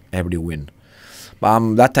every win. But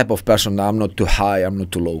I'm that type of person that I'm not too high, I'm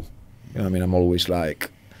not too low. You know what I mean? I'm always like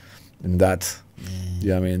in that, you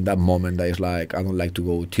know what I mean, that moment that is like, I don't like to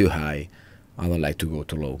go too high, I don't like to go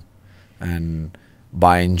too low. But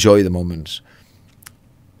I enjoy the moments.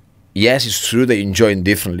 Yes, it's true that you enjoy it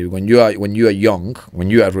differently. When you are young, when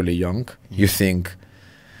you are really young, you think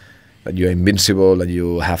that you're invincible, that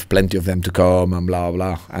you have plenty of them to come, and blah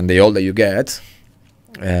blah. And the older you get,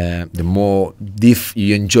 the more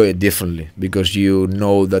you enjoy it differently, because you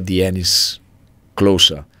know that the end is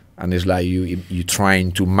closer, and it's like you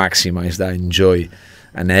trying to maximize that enjoy,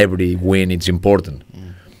 and every win is important.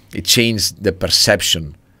 It changed the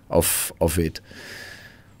perception of it.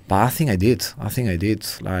 But I think I did.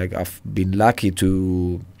 Like, I've been lucky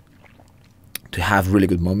to have really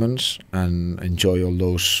good moments and enjoy all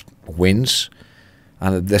those wins,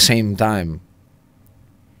 and at the same time,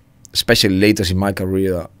 especially later in my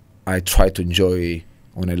career, I try to enjoy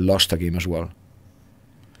when I lost a game as well.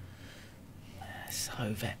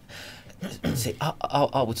 So see,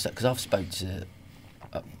 I would say, because I've spoke to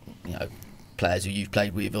players who you've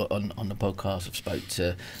played with on the podcast. I've spoke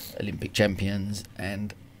to Olympic champions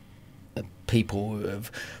and people who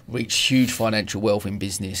have reached huge financial wealth in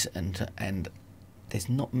business, and there's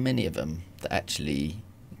not many of them that actually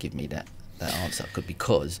give me that answer,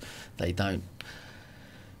 because they're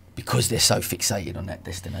so fixated on that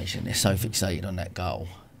destination, they're so fixated on that goal,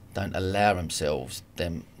 don't allow themselves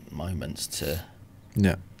them moments to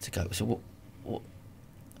go. So what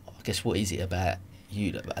I guess, what is it about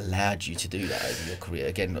you that allowed you to do that over your career?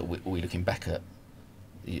 Again, are we looking back at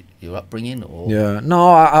your upbringing, or? Yeah, no,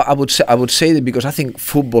 I would say that, because I think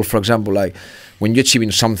football, for example, like when you're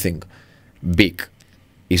achieving something big,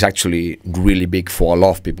 is actually really big for a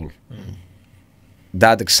lot of people.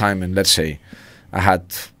 That excitement, let's say, I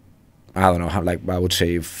don't know, like I would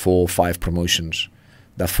say 4 or 5 promotions.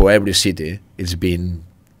 That for every city, it's been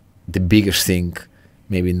the biggest thing,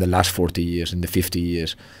 maybe in the last 40 years, in the 50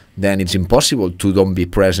 years. Then it's impossible to don't be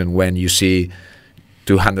present when you see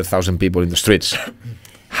 200,000 people in the streets.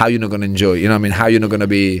 How you not gonna enjoy? You know what I mean? How you not gonna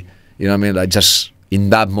be? You know what I mean? Like, just in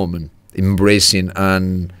that moment, embracing,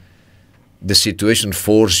 and the situation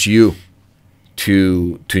force you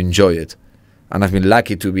to enjoy it. And I've been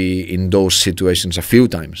lucky to be in those situations a few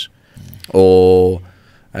times. Or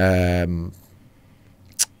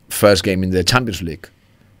first game in the Champions League,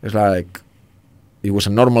 it's like it was a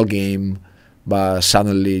normal game, but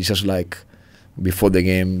suddenly it's just like before the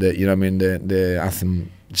game, you know what I mean, the anthem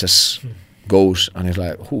just goes, and it's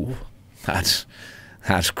like, ooh, that's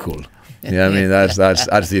cool. You know what I mean?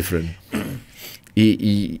 That's different.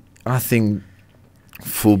 I think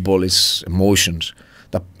football is emotions.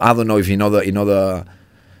 That, I don't know if in other you know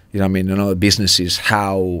what I mean, in other businesses,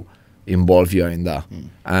 how involved you are in that.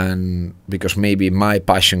 And because maybe my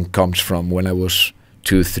passion comes from when I was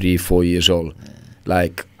 2, 3, 4 years old,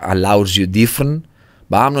 like, allows you different.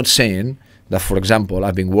 But I'm not saying that, for example,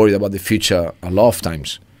 I've been worried about the future a lot of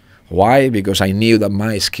times. Why? Because I knew that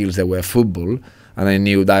my skills, they were football, and I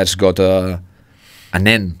knew that's got an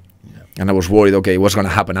end. And I was worried, okay, what's going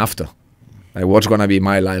to happen after? Like, what's going to be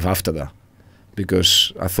my life after that?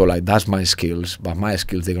 Because I thought, like, that's my skills, but my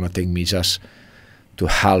skills, they're going to take me just to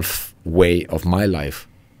halfway of my life,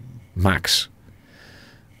 max.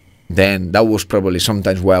 Then that was probably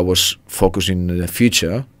sometimes where I was focusing on the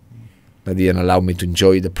future, that didn't allow me to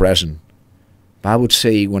enjoy the present. But I would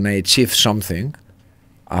say when I achieve something,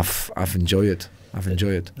 I've enjoyed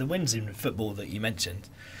it. The wins in football that you mentioned,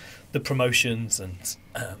 the promotions and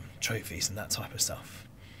trophies and that type of stuff.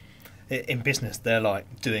 In business, they're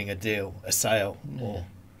like doing a deal, a sale, or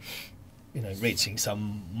you know, reaching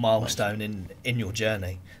some milestone in your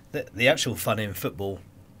journey. The actual fun in football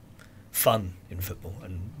and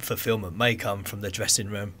fulfillment may come from the dressing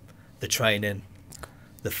room, the training,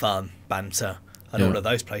 the fun, banter, and all of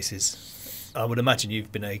those places. I would imagine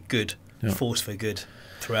you've been a good force for good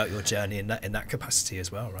throughout your journey in that capacity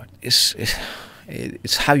as well, right?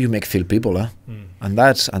 It's how you make feel people, huh? And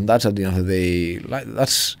that's at the end of the day, like,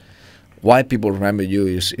 that's why people remember you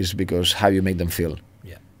is because how you make them feel.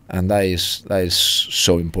 Yeah. And that is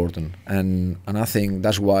so important. And I think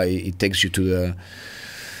that's why it takes you to the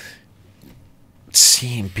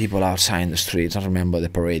seeing people outside in the streets. I remember the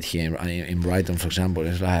parade here in Brighton, for example.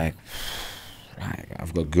 It's like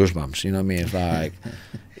I've got goosebumps. You know what I mean? It's like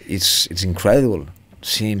it's incredible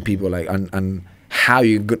seeing people like and how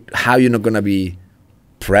you're not gonna be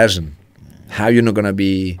present, how you're not gonna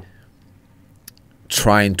be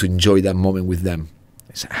trying to enjoy that moment with them.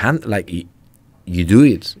 It's like you do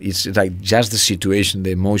it. It's like just the situation,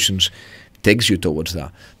 the emotions takes you towards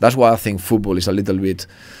that. That's why I think football is a little bit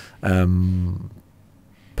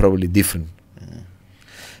probably different. Yeah.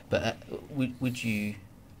 But would you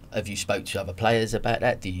have you spoke to other players about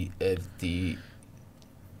that? Do you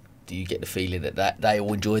get the feeling that they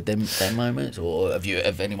all enjoyed their moments, or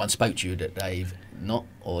have anyone spoke to you that they've not,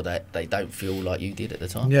 or that they don't feel like you did at the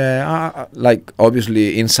time? Yeah, like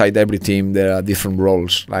obviously inside every team there are different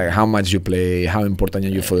roles, like how much you play, how important are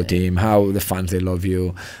you for the team, how the fans they love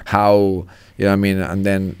you, how, you know what I mean, and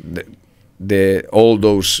then all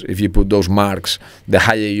those, if you put those marks, the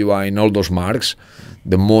higher you are in all those marks,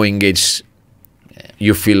 the more engaged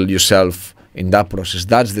you feel yourself in that process.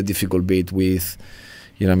 That's the difficult bit with,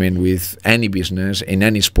 you know what I mean, with any business, in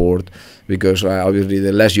any sport, because obviously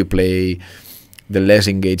the less you play, the less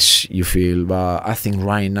engaged you feel. But I think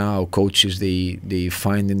right now coaches, they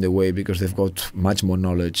finding the way, because they've got much more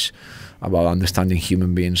knowledge about understanding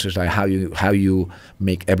human beings. It's like how you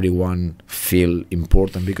make everyone feel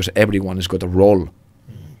important, because everyone has got a role,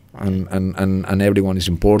 and everyone is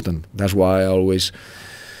important. That's why I always,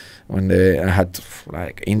 when I had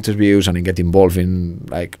like interviews and I get involved in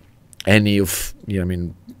like any of, you know what I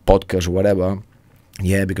mean, podcasts or whatever,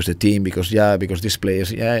 because the team, because these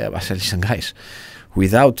players, I said, listen guys,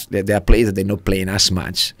 without, there are players that they're not playing as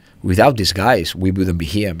much, without these guys we wouldn't be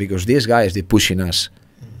here, because these guys, they're pushing us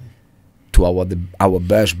to our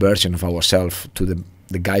best version of ourselves, to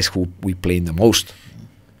the guys who we playing the most.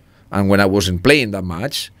 And when I wasn't playing that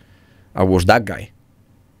much, I was that guy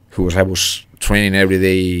I was training every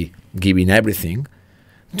day, giving everything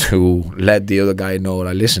to let the other guy know,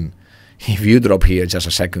 like, listen, if you drop here just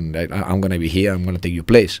a second, I'm gonna be here, I'm gonna take your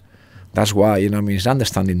place. That's why, you know what I mean, it's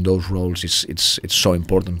understanding those roles, it's so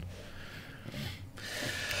important.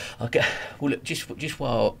 Okay, well look, just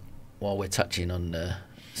while we're touching on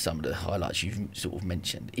some of the highlights you've sort of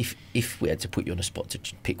mentioned, if we had to put you on a spot to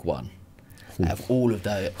pick one out of all of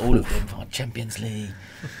them, like Champions League,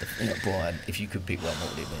 Brighton, if you could pick one,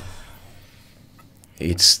 what would it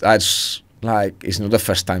be? That's like, it's not the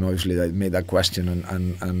first time obviously that I made that question,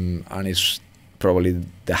 and it's probably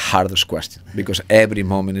the hardest question, because every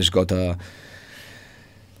moment has got a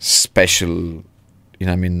special, you know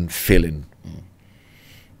what I mean, feeling.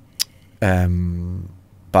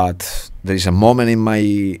 But there is a moment in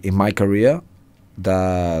my career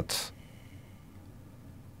that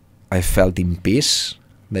I felt in peace.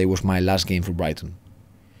 That it was my last game for Brighton,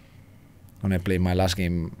 when I played my last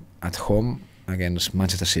game at home against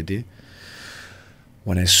Manchester City,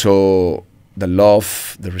 when I saw the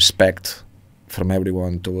love, the respect from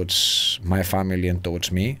everyone towards my family and towards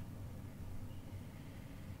me.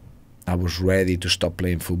 I was ready to stop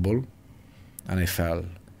playing football, and I felt,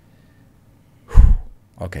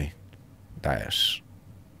 okay, that is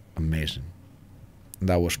amazing.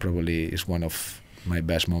 That was probably is one of my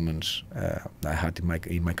best moments that I had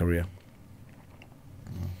in my career.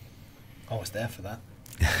 I was there for that.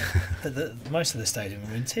 Most of the stadium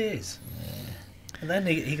were in tears. And then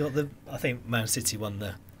he got I think Man City won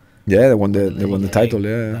the. Yeah, they won the title.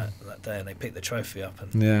 Yeah, that day, and they picked the trophy up,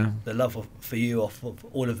 and the love for you off of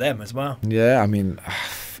all of them as well. Yeah, I mean,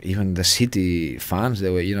 even the City fans,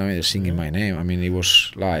 they were, you know, singing my name. I mean, it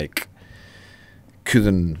was like,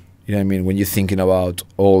 couldn't, you know what I mean, when you're thinking about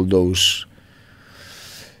all those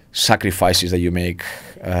sacrifices that you make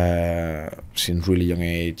since really young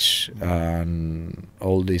age, and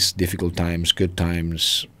all these difficult times, good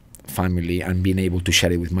times, family, and being able to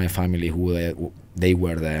share it with my family who they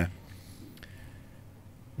were there.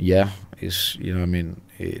 Yeah, it's, you know what I mean,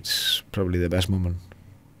 it's probably the best moment.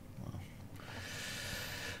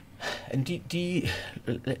 And do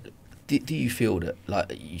you feel that,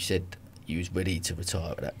 like you said, you was ready to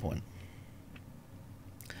retire at that point?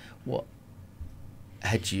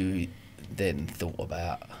 had you then thought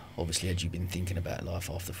about, obviously, had you been thinking about life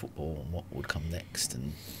after football and what would come next?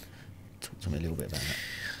 And talk to me a little bit about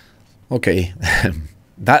that. Okay,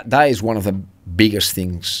 that is one of the biggest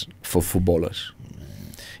things for footballers.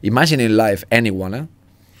 Imagine in life anyone,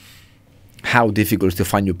 how difficult it is to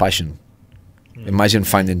find your passion. Imagine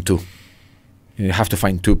finding two. You have to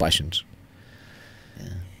find two passions.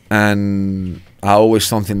 And I always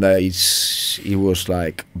something that it was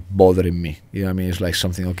like bothering me. You know what I mean? It's like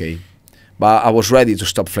something, okay. But I was ready to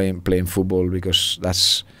stop playing football because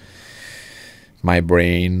my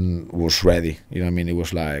brain was ready. You know what I mean? It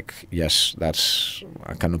was like, yes,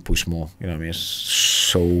 I cannot push more. You know what I mean? It's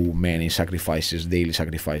so many sacrifices, daily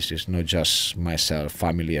sacrifices, not just myself,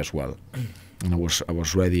 family as well. And I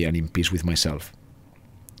was ready and in peace with myself.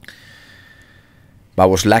 But I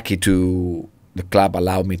was lucky the club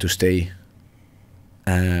allowed me to stay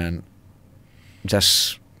and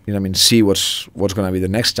just, you know what I mean, see what's going to be the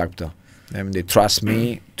next chapter. I mean, they trust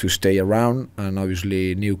me to stay around, and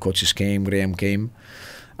obviously new coaches came, Graham came,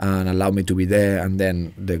 and allowed me to be there, and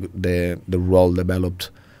then the role developed,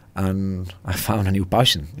 and I found a new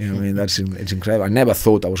passion. You know what I mean? It's incredible. I never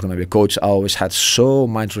thought I was going to be a coach. I always had so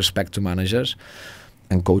much respect to managers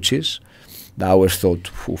and coaches that I always thought,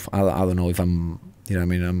 I don't know if I'm, you know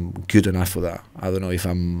what I mean, I'm good enough for that. I don't know if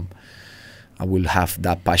I will have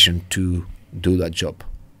that passion to do that job.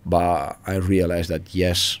 But I realized that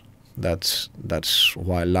yes, that's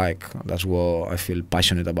what I like. That's what I feel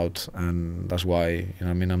passionate about, and that's why, you know what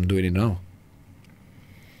I mean, I'm doing it now.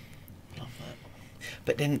 Love that.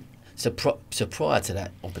 But then, so prior to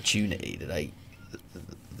that opportunity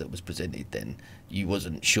that was presented, then you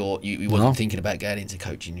wasn't sure, you wasn't thinking about going into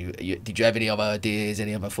coaching. Did you have any other ideas,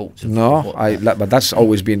 any other thoughts? No, but that's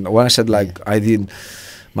always been, when I said like I didn't,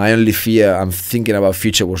 my only fear I'm thinking about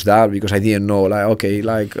future was that, because I didn't know, like, okay,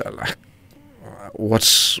 like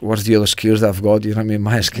what's the other skills that I've got. You know what I mean?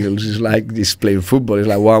 My skills is like this playing football. It's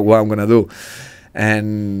like what I'm gonna do.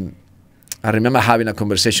 And I remember having a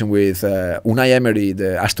conversation with Unai Emery,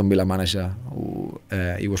 the Aston Villa manager.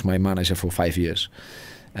 He was my manager for 5 years,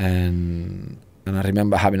 and I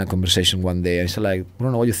remember having a conversation one day. I said, like,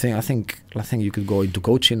 Bruno, what do you think? I think you could go into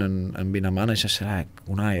coaching and being a manager. I said, like,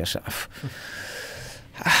 Unai,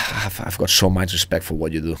 I've got so much respect for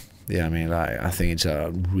what you do. Yeah, I mean, like, I think it's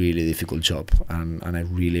a really difficult job, and I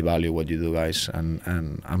really value what you do, guys. And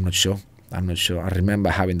I'm not sure. I remember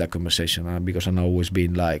having that conversation because I've always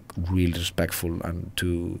been like really respectful and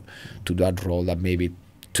to that role that maybe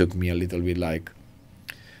took me a little bit like.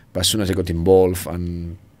 But as soon as I got involved,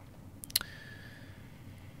 and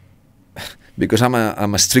because I'm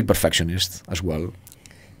a strict perfectionist as well.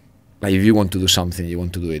 Like, if you want to do something, you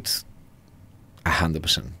want to do it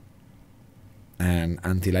 100%. And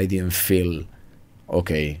until I didn't feel,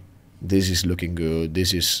 okay, this is looking good,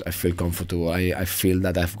 I feel comfortable, I feel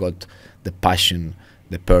that I've got the passion,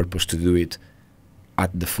 the purpose to do it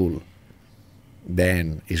at the full,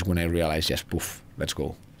 then is when I realize, yes, poof, let's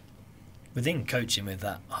go. Within coaching with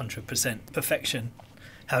that 100% perfection,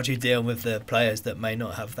 how do you deal with the players that may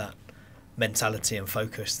not have that mentality and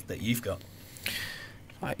focus that you've got?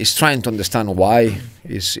 It's trying to understand why.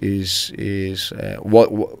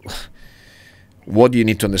 What do you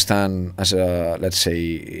need to understand as a, let's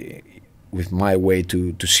say, with my way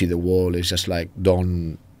to see the world is just like,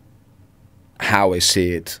 don't, how I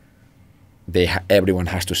see it, everyone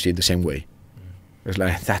has to see it the same way. It's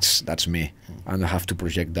like, that's me, and I have to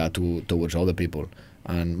project that towards other people,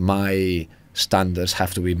 and my standards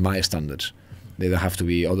have to be my standards. They don't have to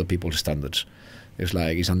be other people's standards. It's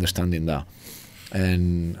like, it's understanding that.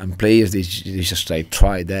 And players, they just like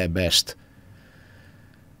try their best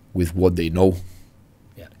with what they know.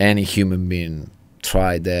 Yeah. Any human being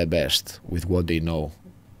try their best with what they know,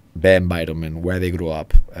 their environment, where they grew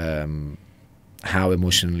up, how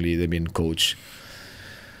emotionally they've been coached.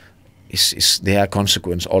 They are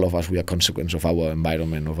consequence. All of us, we are consequence of our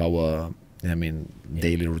environment, of our,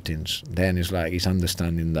 daily routines. Then it's like, it's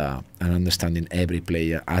understanding that and understanding every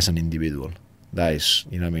player as an individual. That is,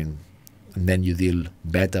 you know what I mean. And then you deal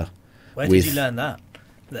better. Where did you learn that?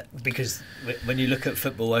 Because when you look at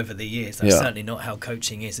football over the years, that's certainly not how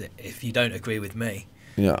coaching is. If you don't agree with me,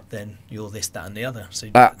 then you're this, that, and the other. So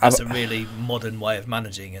that's a really modern way of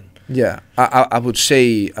managing. And I would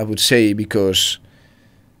say because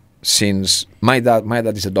since my dad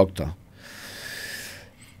is a doctor,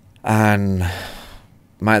 and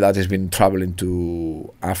my dad has been traveling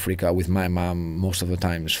to Africa with my mom most of the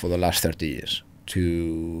times for the last 30 years.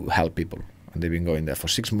 To help people, and they've been going there for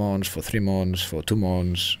 6 months, for 3 months, for 2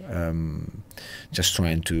 months, just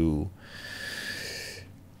trying to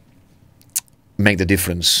make the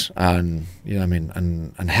difference, and you know what I mean,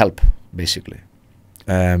 and help basically,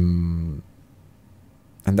 and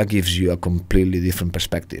that gives you a completely different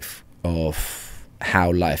perspective of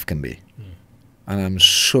how life can be. And I'm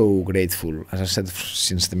so grateful, as I said,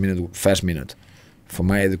 since the first minute, for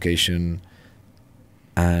my education,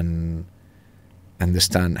 and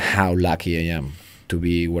understand how lucky I am to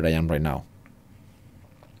be where I am right now.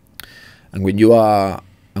 And when you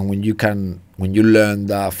learn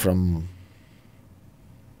that from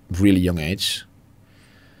really young age,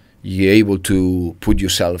 you're able to put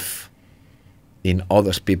yourself in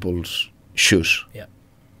other people's shoes. Yeah.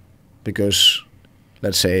 Because,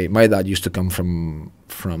 let's say, my dad used to come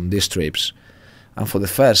from these trips, and for the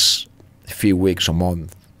first few weeks or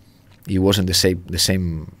month, he wasn't the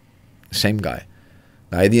same guy.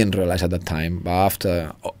 I didn't realize at that time, but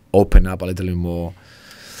after open up a little bit more,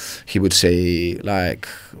 he would say, like,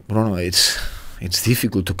 Bruno, it's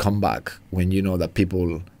difficult to come back when you know that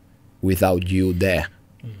people without you there,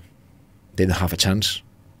 they don't have a chance.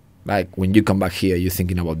 Like, when you come back here, you're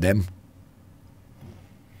thinking about them.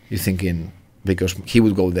 You're thinking, because he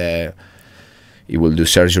would go there, he will do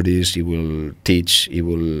surgeries, he will teach, he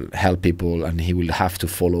will help people, and he will have to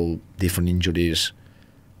follow different injuries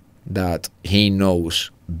that he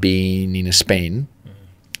knows, being in Spain,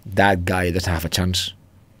 that guy doesn't have a chance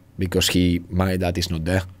because my dad is not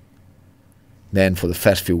there. Then for the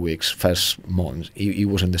first few weeks, first months, he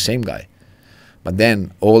wasn't the same guy. But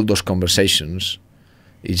then all those conversations,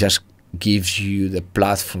 it just gives you the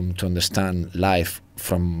platform to understand life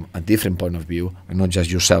from a different point of view and not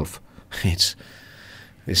just yourself.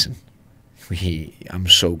 Listen, I'm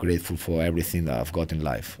so grateful for everything that I've got in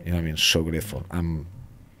life. You know what I mean? So grateful. I'm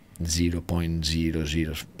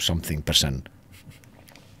 0.00 something %.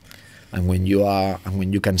 And when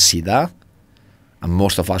you can see that, and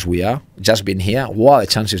most of us we are, just being here, what are the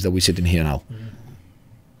chances that we're sitting here now?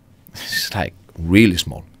 It's like really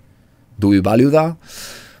small. Do we value that?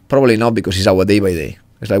 Probably not, because it's our day by day.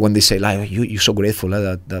 It's like when they say, like, you're so grateful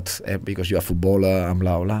that because you're a footballer and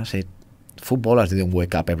blah, blah. I say, footballers didn't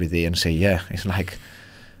wake up every day and say, yeah. It's like,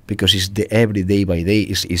 because it's the every day by day,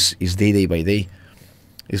 it's day by day.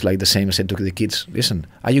 It's like the same I said to the kids, listen,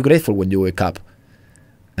 are you grateful when you wake up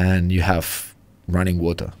and you have running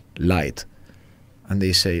water, light? And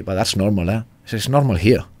they say, but that's normal, eh? I say, it's normal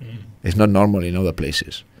here. It's not normal in other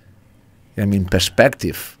places. I mean,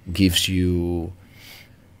 perspective gives you,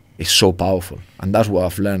 it's so powerful. And that's what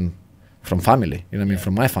I've learned from family, you know what I mean,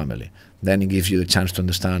 from my family. Then it gives you the chance to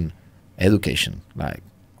understand education. Like,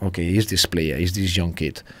 okay, is this player, is this young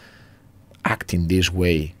kid acting this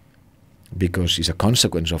way because it's a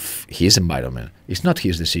consequence of his environment? It's not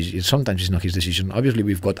his decision. Sometimes it's not his decision. Obviously,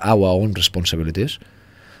 we've got our own responsibilities,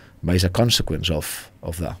 but it's a consequence of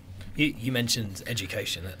that. You mentioned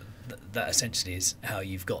education. That essentially is how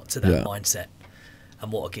you've got to that mindset,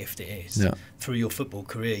 and what a gift it is. Yeah. Through your football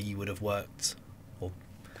career, you would have worked or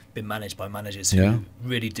been managed by managers who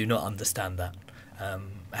really do not understand that.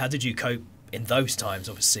 How did you cope in those times?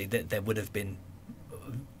 Obviously, there would have been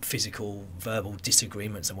physical, verbal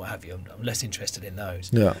disagreements and what have you. I'm less interested in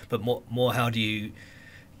those. Yeah. But more, how do you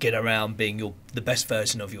get around being the best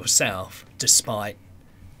version of yourself despite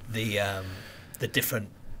the different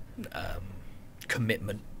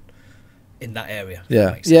commitment in that area?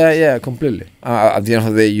 Yeah, completely. At the end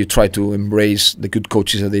of the day, you try to embrace the good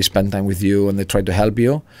coaches that they spend time with you and they try to help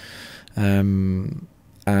you, and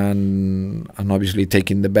obviously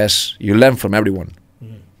taking the best. You learn from everyone,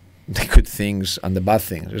 the good things and the bad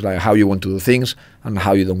things. It's like how you want to do things and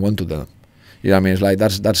how you don't want to do them. You know what I mean? It's like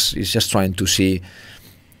it's just trying to see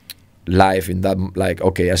life in that, like,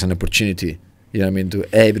 okay, as an opportunity. You know what I mean? To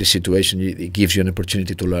every situation, it gives you an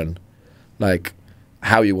opportunity to learn, like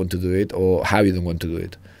how you want to do it or how you don't want to do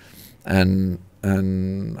it. And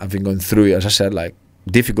I've been going through, as I said, like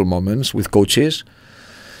difficult moments with coaches,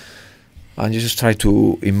 and you just try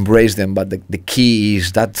to embrace them. But the key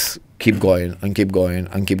is that keep going and keep going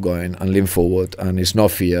and keep going and lean forward, and it's no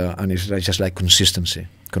fear, and it's just like consistency.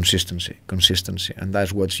 And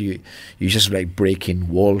that's what you just like breaking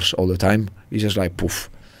walls all the time. You just like poof.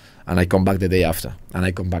 And I come back the day after, and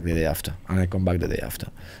I come back the day after, and I come back the day after.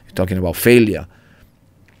 You're talking about failure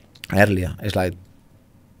earlier. It's like,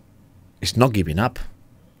 it's not giving up.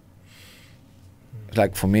 It's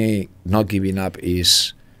like, for me, not giving up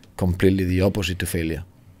is completely the opposite to failure.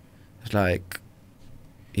 It's like,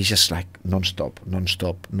 it's just like non-stop.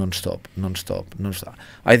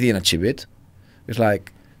 I didn't achieve it. It's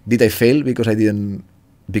like, did I fail because I didn't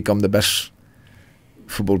become the best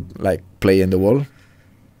football player in the world?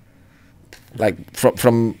 Like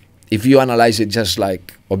from if you analyze it just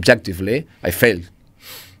like objectively, I failed.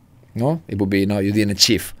 No, it would be no, you didn't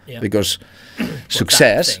achieve, Yeah. because Well,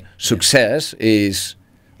 success is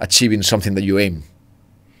achieving something that you aim.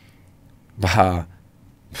 But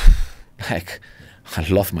like, I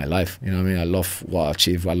love my life. You know what I mean? I love what I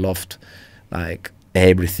achieved. I loved like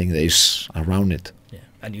everything that is around it. Yeah.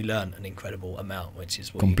 And you learn an incredible amount, which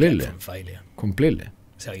is what Completely. you get from failure. Completely.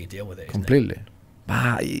 It's how you deal with it. Isn't Completely.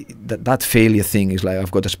 But that failure thing is like,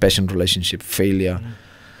 I've got a special relationship. Failure. It?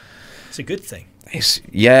 It's a good thing.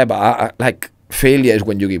 Yeah, but I, like, failure is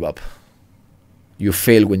when you give up. You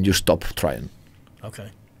fail when you stop trying.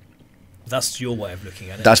 Okay. That's your way of looking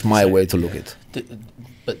at it. That's my way to look at it.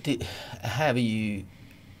 But how are you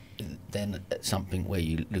then at something where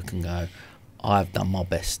you look and go, I've done my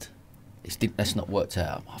best. That's not worked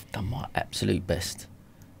out. I've done my absolute best.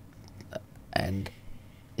 And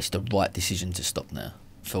it's the right decision to stop now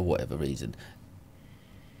for whatever reason.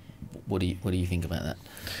 What do you think about that?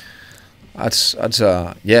 That's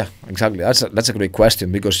yeah, exactly. That's a great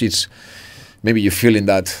question, because it's maybe you're feeling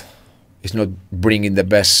that it's not bringing the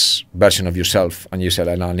best version of yourself, and you said,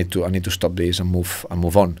 I need to stop this and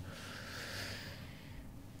move on.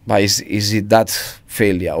 But is it that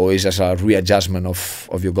failure, or is it a readjustment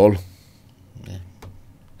of your goal? Yeah,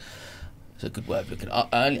 it's a good way of looking at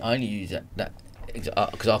it. I only use that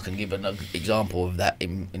because I can give an example of that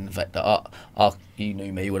in the fact that you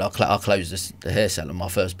knew me when I closed the hair salon, my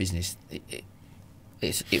first business.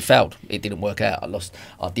 It failed. It didn't work out.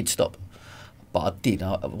 I did stop, but I did.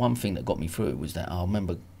 One thing that got me through it was that I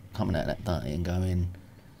remember coming out that day and going,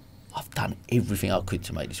 I've done everything I could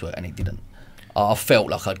to make this work, and it didn't. I felt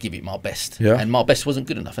like I'd give it my best, and my best wasn't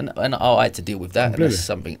good enough, and I had to deal with that. Completely. And that's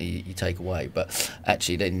something that you take away. But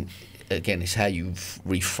actually, then again, it's how you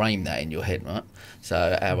reframe that in your head, right?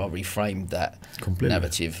 So how I reframed that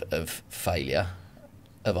narrative of failure,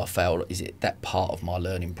 of I failed, is it that part of my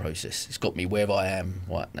learning process? It's got me where I am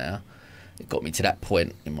right now. It got me to that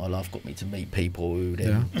point in my life, got me to meet people who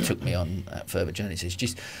then took me on further journeys. It's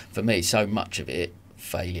just, for me, so much of it,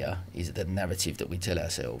 failure, is the narrative that we tell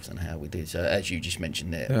ourselves and how we do. So as you just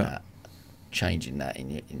mentioned there, about changing that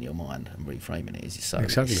in your mind and reframing it is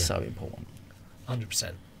so important.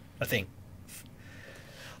 100%. I think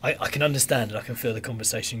I can understand, and I can feel the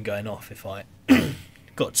conversation going off if I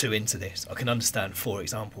got too into this. I can understand, for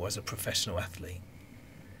example, as a professional athlete,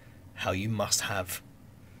 how you must have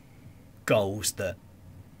goals that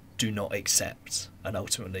do not accept, and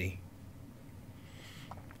ultimately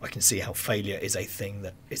I can see how failure is a thing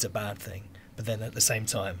that is a bad thing. But then at the same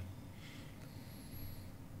time,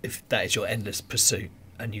 if that is your endless pursuit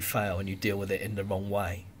and you fail and you deal with it in the wrong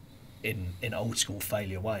way, in old school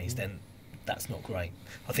failure ways, then that's not great.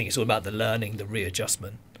 I think it's all about the learning, the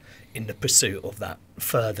readjustment in the pursuit of that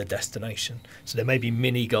further destination. So there may be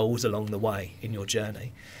mini goals along the way in your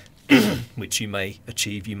journey, which you may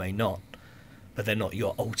achieve, you may not, but they're not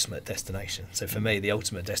your ultimate destination. So for me, the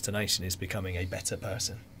ultimate destination is becoming a better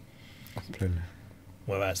person. Completely.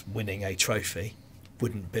 Whereas winning a trophy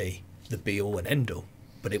wouldn't be the be all and end all,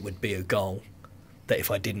 but it would be a goal that if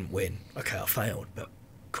I didn't win, okay, I failed, but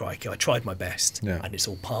crikey, I tried my best, and it's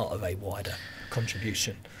all part of a wider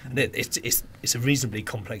contribution. And it's a reasonably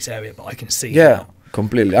complex area, but I can see how.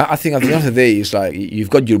 Completely. I think at the end of the day, it's like you've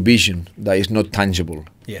got your vision that is not tangible.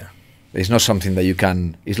 Yeah. It's not something that you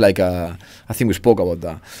can. It's like I think we spoke about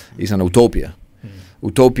that. It's an utopia.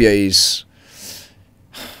 Utopia is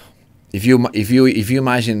if you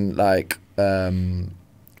imagine like the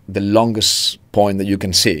longest point that you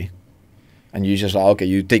can see, and you just like, okay,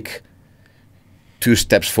 you take 2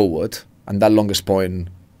 steps forward, and that longest point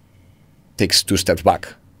takes 2 steps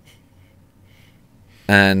back,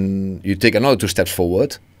 and you take another 2 steps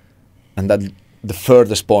forward, and that the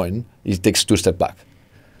furthest point takes 2 steps back,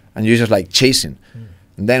 and you're just like chasing.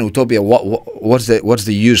 And then utopia, what's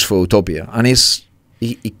the use for utopia? And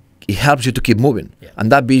it helps you to keep moving.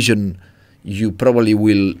 And that vision, you probably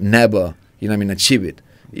will never, achieve it,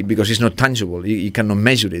 because it's not tangible. You cannot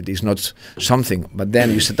measure it. It's not something. But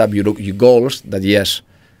then you set up your goals. That yes,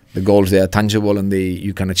 the goals, they are tangible and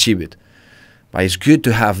you can achieve it. But it's good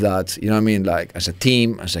to have that. Like as a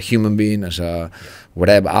team, as a human being, as a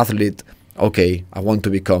whatever athlete. Okay, I want to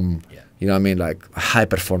become. Like a high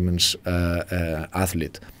performance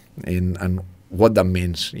athlete, and what that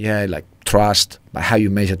means, like trust, but how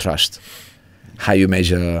you measure trust, how you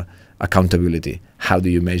measure accountability, how do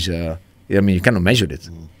you measure, you cannot measure it.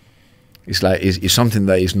 It's like, it's something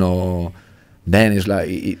that is no, then it's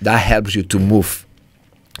like, that helps you to move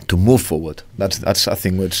forward. That's I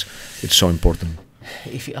think it's so important.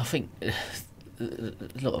 I think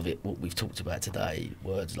a lot of it, what we've talked about today,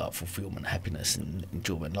 words like fulfilment, happiness, and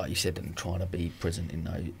enjoyment, like you said, and trying to be present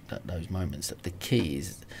in those moments. That the key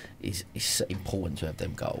is so important to have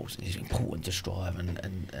them goals. It's important to strive and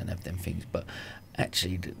have them things. But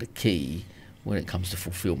actually, the key when it comes to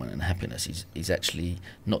fulfilment and happiness is actually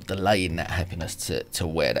not delaying that happiness to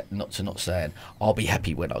where that not saying I'll be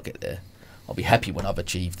happy when I get there. I'll be happy when I've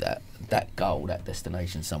achieved that goal, that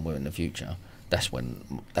destination somewhere in the future. That's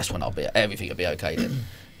when everything will be okay then.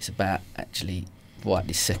 It's about actually right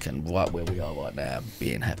this second, right where we are right now,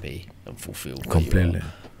 being happy and fulfilled. Completely.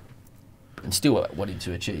 And still wanting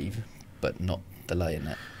to achieve, but not delaying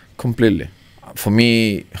that. Completely. For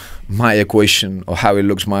me, my equation, or how it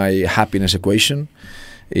looks, my happiness equation,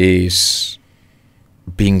 is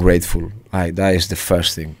being grateful. Like, that is the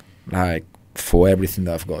first thing. Like, for everything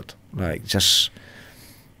that I've got. Like, just,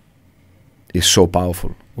 it's so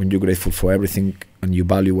powerful. When you're grateful for everything and you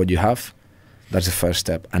value what you have, that's the first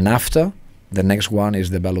step. And after, the next one is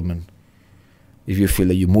development. If you feel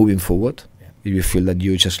that you're moving forward, if you feel that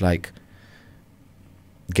you're just like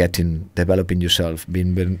developing yourself,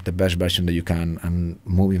 being the best version that you can, and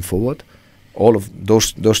moving forward, all of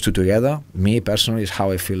those two together, me personally, is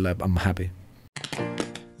how I feel like I'm happy.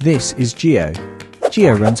 This is Gio.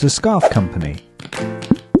 Gio runs a scarf company.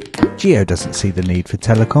 Gio doesn't see the need for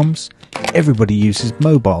telecoms. Everybody uses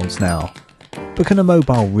mobiles now. But can a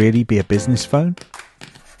mobile really be a business phone?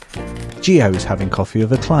 Gio is having coffee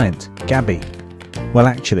with a client, Gabby. Well,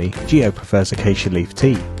 actually, Gio prefers acacia leaf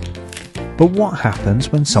tea. But what happens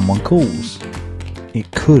when someone calls? It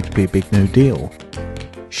could be a big new deal.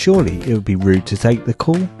 Surely it would be rude to take the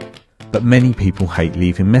call? But many people hate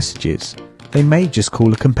leaving messages. They may just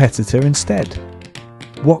call a competitor instead.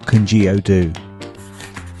 What can Gio do?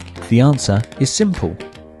 The answer is simple.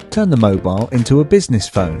 Turn the mobile into a business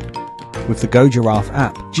phone. With the Go Giraffe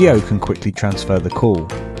app, Gio can quickly transfer the call.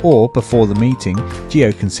 Or, before the meeting,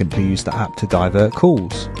 Gio can simply use the app to divert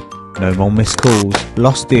calls. No more missed calls,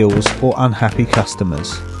 lost deals, or unhappy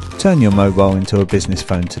customers. Turn your mobile into a business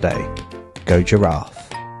phone today. Go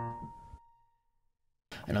Giraffe.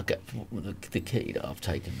 And I get the key that I've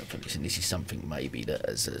taken from this, and this is something maybe that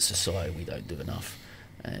as a society we don't do enough.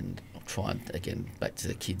 And I'm trying, again, back to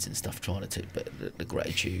the kids and stuff, trying to take the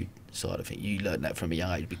gratitude side of it. You learn that from a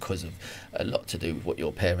young age because of a lot to do with what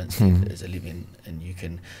your parents did as a living, and you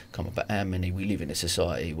can come up. But how many, we live in a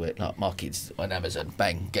society where, like, my kids on Amazon,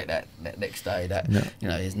 bang, get that next day. You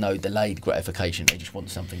know, there's no delayed gratification. They just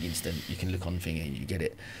want something instant. You can look on thing and you get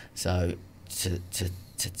it. So to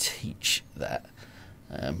teach that,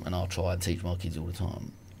 and I'll try and teach my kids all the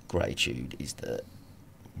time, gratitude is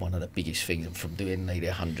one of the biggest things. And from doing nearly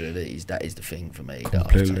 100 that is the thing for me.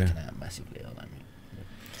 Completely. That I've taken out massively. I don't mean.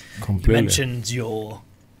 Completely. You mentioned your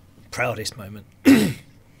proudest moment,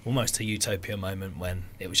 almost a utopia moment, when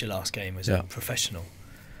it was your last game as a professional.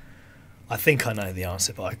 I think I know the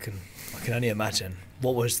answer, but I can only imagine.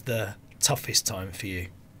 What was the toughest time for you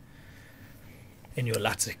in your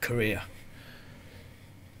latter career?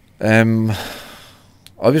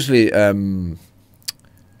 Obviously,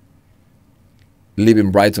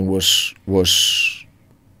 leaving Brighton was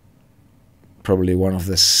probably one of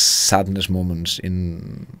the saddest moments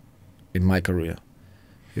in my career.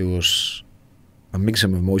 It was a mix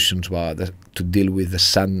of emotions, but to deal with the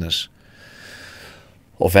sadness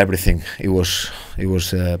of everything, it was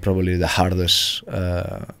probably the hardest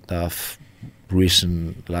that I've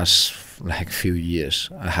recent last few years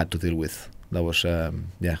I had to deal with. That was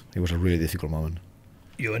it was a really difficult moment.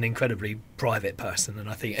 You're an incredibly private person, and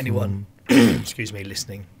I think anyone excuse me,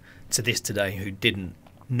 listening to this today who didn't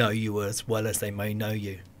know you as well as they may know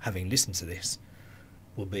you, having listened to this,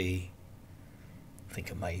 will be, I think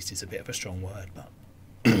amazed is a bit of a strong word, but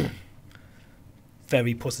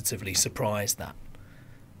very positively surprised that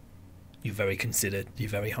you're very considered, you're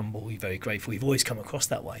very humble, you're very grateful. You've always come across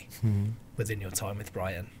that way within your time with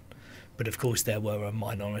Brighton. But of course there were a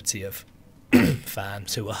minority of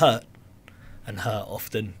fans who were hurt, and hurt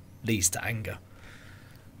often leads to anger.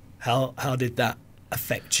 How did that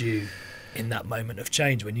affect you in that moment of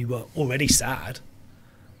change when you were already sad,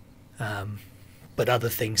 but other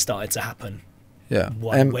things started to happen? Yeah.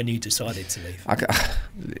 When you decided to leave.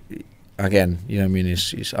 Again, you know what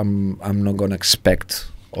I mean. I'm not gonna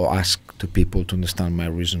expect or ask to people to understand my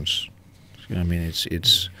reasons. You know what I mean.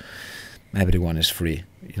 It's everyone is free.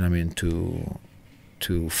 You know what I mean,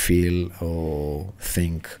 to feel or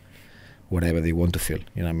think whatever they want to feel.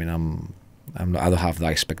 You know what I mean. I don't have that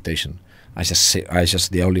expectation. I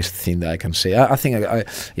just the only thing that I can say. I think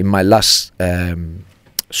in my last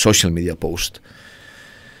social media post,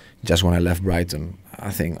 just when I left Brighton,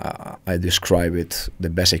 I think I described it the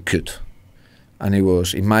best I could. And it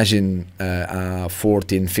was, imagine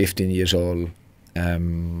 14, 15 years old,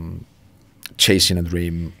 chasing a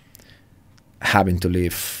dream, having to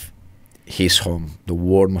leave his home, the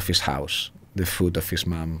warmth of his house, the food of his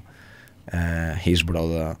mom, his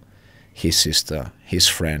brother, his sister, his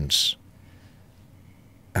friends,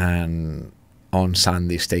 and on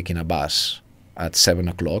Sundays taking a bus at 7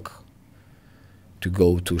 o'clock to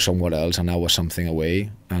go to somewhere else, an hour something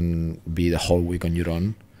away, and be the whole week on your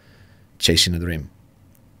own, chasing a dream.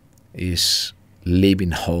 Is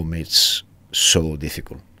leaving home, it's so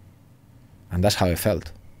difficult. And that's how I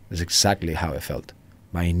felt. That's exactly how I felt.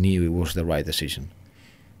 But I knew it was the right decision.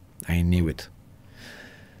 I knew it.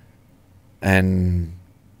 And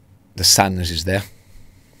the sadness is there.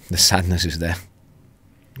 The sadness is there.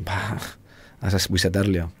 But as we said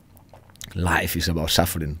earlier, life is about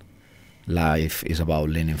suffering. Life is about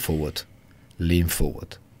leaning forward. Lean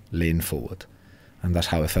forward. Lean forward. And that's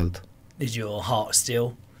how I felt. Is your heart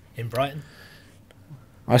still in Brighton?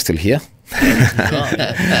 I'm still here.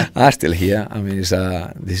 I'm still here. I mean,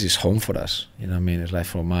 this is home for us. You know what I mean? It's like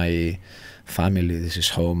for my family, this is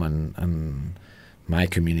home, and my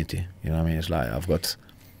community. You know what I mean? It's like I've got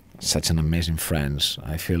such an amazing friends.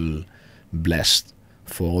 I feel blessed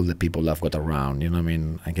for all the people I've got around. You know what I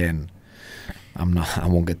mean? Again, I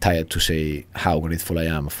won't get tired to say how grateful I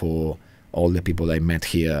am for all the people I met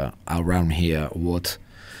here, around here, what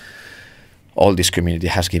all this community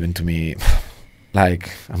has given to me.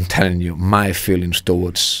 Like, I'm telling you, my feelings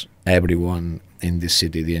towards everyone in this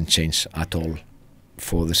city didn't change at all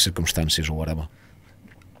for the circumstances or whatever.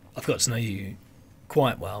 I've got to know you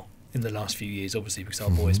quite well in the last few years, obviously, because our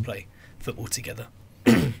boys play football together.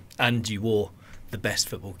 And you wore the best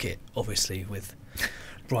football kit, obviously, with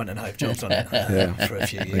Brighton Hove jobs on it for a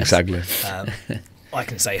few years. Exactly. I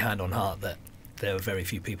can say hand on heart that there are very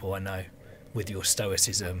few people I know with your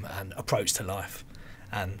stoicism and approach to life.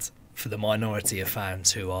 And for the minority of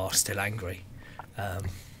fans who are still angry, I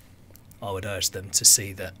would urge them to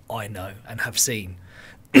see that I know and have seen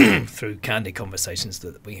through candid conversations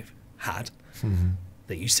that we've had,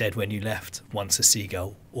 that you said when you left, once a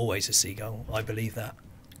seagull, always a seagull. I believe that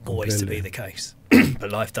always to be the case.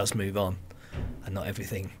 But life does move on, and not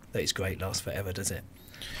everything that is great lasts forever, does it?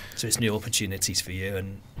 So it's new opportunities for you,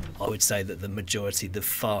 and I would say that the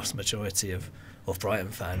vast majority of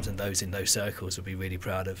Brighton fans and those in those circles will be really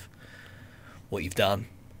proud of what you've done,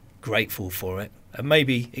 grateful for it, and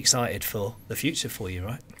maybe excited for the future for you,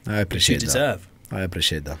 right? I appreciate that. You deserve. I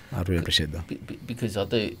appreciate that. I really appreciate that. Because I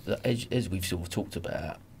do, as we've sort of talked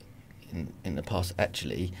about in the past,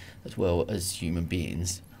 actually, as well as human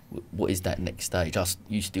beings, what is that next stage?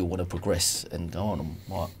 You still want to progress and go on,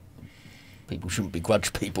 and people shouldn't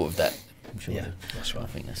begrudge people of that. Sure. Yeah, that's right. I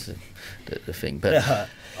think that's the thing. But they're hurt.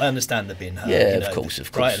 I understand they're being hurt. Yeah, of course.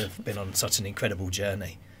 Brighton have been on such an incredible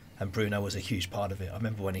journey, and Bruno was a huge part of it. I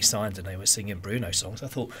remember when he signed and they were singing Bruno songs, I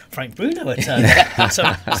thought Frank Bruno had turned up,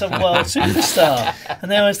 some world superstar,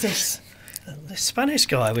 and there was this Spanish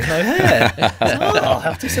guy with no hair. Oh,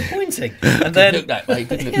 how disappointing! And then exactly.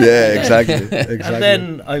 And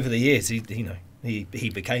then over the years, he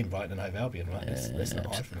became Brighton Hove Albion, right? Let's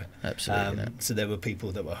not hide from it. Absolutely. So there were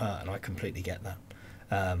people that were hurt, and I completely get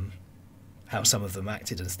that. How some of them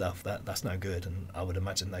acted and stuff, that's no good, and I would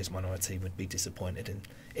imagine those minority would be disappointed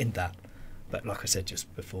in that. But like I said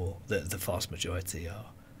just before, the vast majority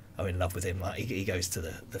are in love with him. Like he goes to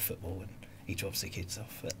the football and he drops the kids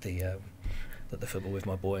off at the football with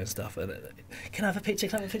my boy and stuff. And can I have a picture?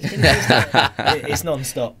 Can I have a picture? It's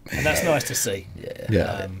non-stop, and that's nice to see.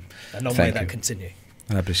 Yeah. And long may that continue.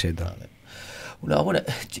 I appreciate that. Well, I want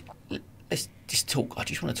to let's just talk. I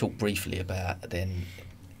just want to talk briefly about then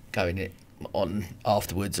going it on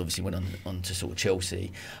afterwards. Obviously, went on to sort of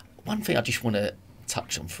Chelsea. One thing I just want to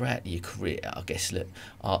touch on throughout your career, I guess, look,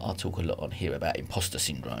 I'll talk a lot on here about imposter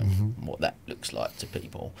syndrome and what that looks like to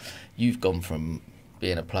people. You've gone from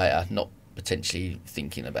being a player, not potentially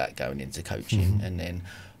thinking about going into coaching, and then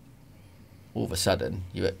all of a sudden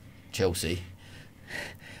you're at Chelsea,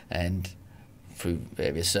 and through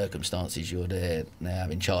various circumstances you're there now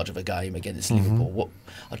in charge of a game against Liverpool.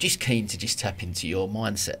 I'm just keen to just tap into your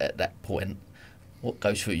mindset at that point. What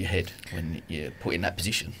goes through your head when you're put in that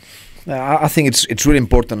position? I think it's really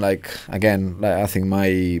important. Like again, I think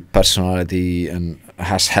my personality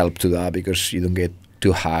has helped to that, because you don't get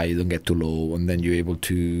too high, you don't get too low, and then you're able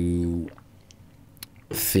to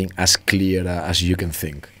think as clear as you can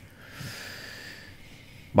think.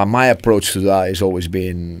 But my approach to that has always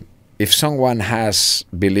been, if someone has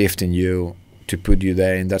believed in you to put you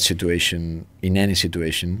there in that situation, in any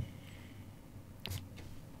situation,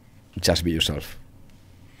 just be yourself.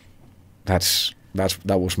 That's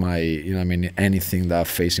that was my, you know what I mean, anything that I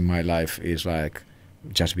face in my life is like,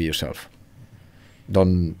 just be yourself.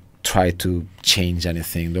 Don't try to change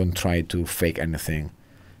anything. Don't try to fake anything.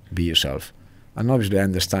 Be yourself. And obviously I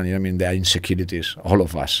understand, you know what I mean, there are insecurities, all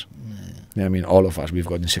of us. Yeah. You know what I mean, all of us, we've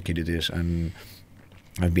got insecurities, and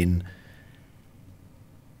I've been,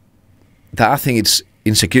 I think it's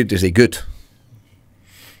insecurities, they're good.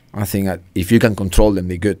 I think that if you can control them,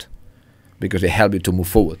 they're good, because they help you to move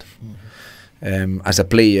forward. As a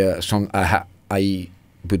player, I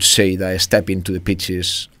would say that I step into the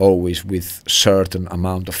pitches always with certain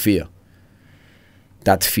amount of fear.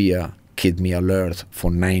 That fear kept me alert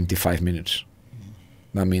for 95 minutes.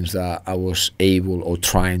 That means that I was able or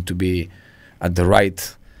trying to be at the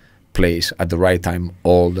right place at the right time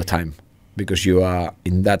all the time, because you are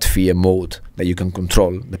in that fear mode that you can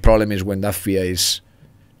control. The problem is when that fear is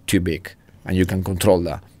too big and you can control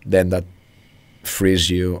that, then that frees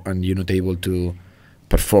you and you're not able to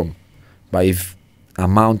perform. But if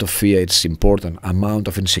amount of fear it's important, amount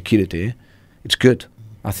of insecurity, it's good.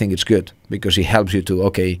 I think it's good, because it helps you to,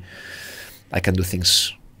 okay, I can do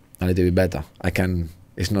things a little bit better. I can,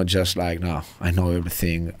 it's not just like, no, I know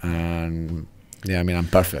everything and yeah, I mean, I'm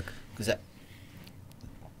perfect. Because that,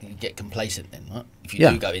 you get complacent then, right? If you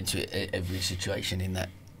Yeah. do go into it, every situation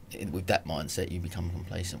with that mindset, you become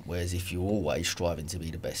complacent. Whereas if you're always striving to be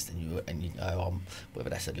the best, and you know, whether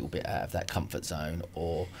that's a little bit out of that comfort zone,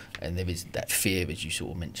 and there is that fear, as you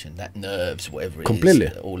sort of mentioned, that nerves, whatever it Completely.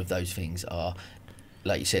 is, all of those things are,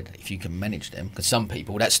 like you said, if you can manage them, because some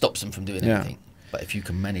people that stops them from doing anything. But if you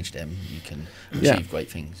can manage them, you can achieve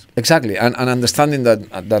great things. Exactly, and understanding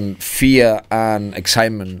that fear and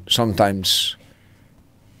excitement sometimes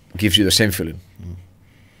gives you the same feeling.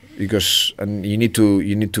 Because you need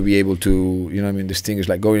to be able to, you know what I mean, this thing is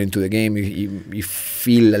like going into the game, you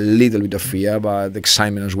feel a little bit of fear, but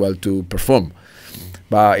excitement as well to perform.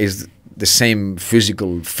 But it's the same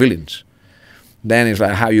physical feelings. Then it's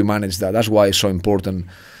like how you manage that. That's why it's so important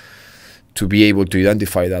to be able to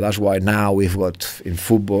identify that. That's why now we've got, in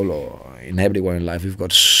football or in everywhere in life, we've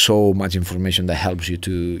got so much information that helps you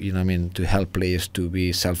to, you know what I mean, to help players to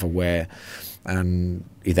be self-aware and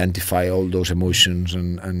identify all those emotions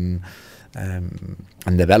and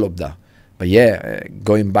develop that. But yeah,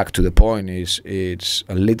 going back to the point, it's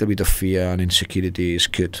a little bit of fear and insecurity is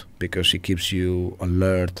good, because it keeps you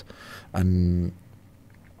alert and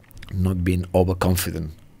not being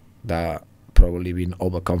overconfident. That probably being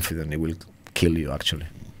overconfident, it will kill you actually.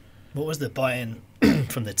 What was the buy-in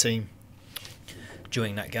from the team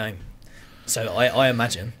during that game? So I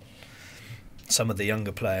imagine some of the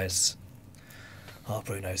younger players,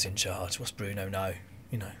 Bruno's in charge, what's Bruno know?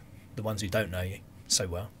 You know, the ones who don't know you so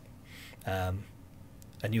well. And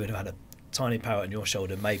you would have had a tiny parrot on your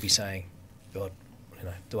shoulder maybe saying, God, you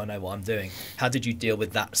know, do I know what I'm doing? How did you deal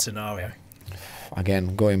with that scenario?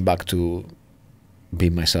 Again, going back to be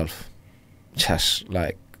myself. Just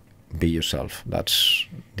like be yourself. That's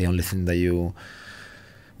the only thing that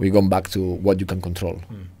we're going back to what you can control.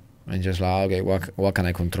 And just like, okay, what can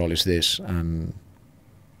I control is this. And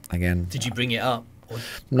again, did you bring it up?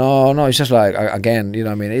 No, it's just like, again, you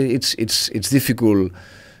know what I mean, it's difficult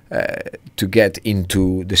to get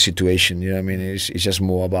into the situation, you know what I mean, it's just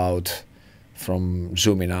more about from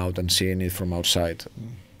zooming out and seeing it from outside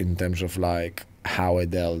in terms of like how I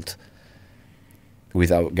dealt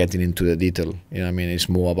without getting into the detail, you know what I mean, it's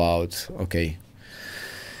more about, okay,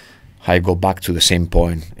 I go back to the same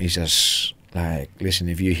point, it's just like, listen,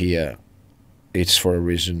 if you're here, it's for a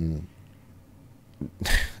reason.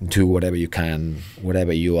 Do whatever you can,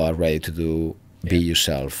 whatever you are ready to do, be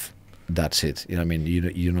yourself, that's it, you know what I mean,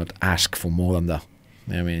 you not ask for more than that,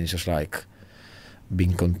 you know what I mean, it's just like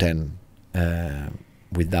being content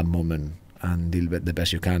with that moment and deal with the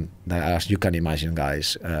best you can. As you can imagine,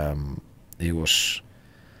 guys, it was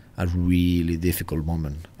a really difficult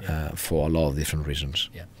moment for a lot of different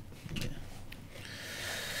reasons.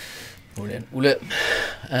 Brilliant. Well, look,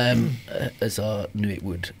 as I knew it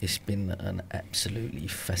would, it's been an absolutely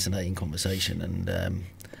fascinating conversation, and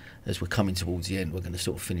as we're coming towards the end, we're going to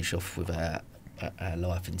sort of finish off with our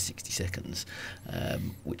life in 60 seconds,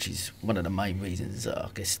 which is one of the main reasons, I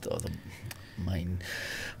guess, are the main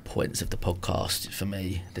points of the podcast. For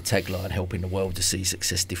me, the tagline, helping the world to see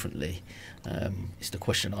success differently, it's the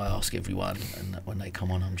question I ask everyone, and when they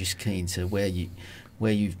come on, I'm just keen to where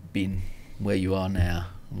you've been, where you are now,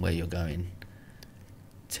 and where you're going.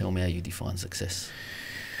 Tell me how you define success.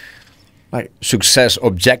 Like, success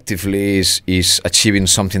objectively is achieving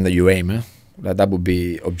something that you aim. That would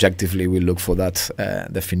be objectively, we look for that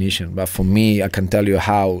definition. But for me, I can tell you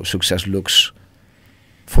how success looks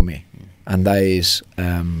for me, and that is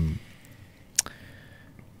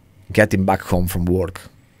getting back home from work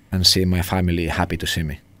and seeing my family happy to see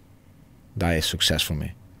me. That is success for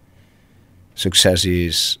me. Success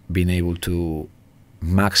is being able to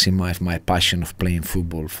maximize my passion of playing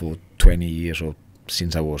football for 20 years, or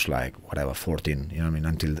since I was like, whatever, 14, you know what I mean,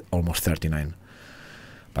 until almost 39.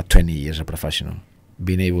 But 20 years as a professional.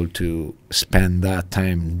 Being able to spend that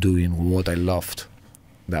time doing what I loved,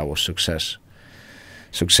 that was success.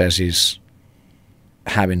 Success is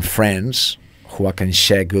having friends who I can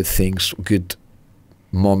share good things, good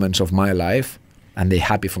moments of my life, and they're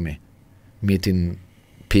happy for me. Meeting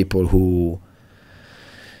people who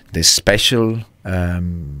they're special,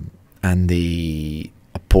 and they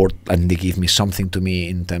support and they give me something to me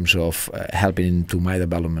in terms of helping into my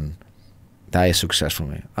development. That is success for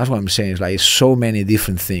me. That's what I'm saying. It's like so many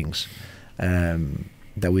different things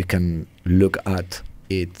that we can look at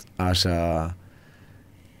it as how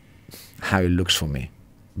it looks for me.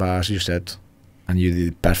 But as you said, and you did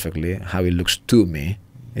it perfectly, how it looks to me,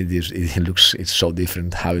 it's so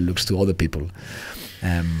different how it looks to other people.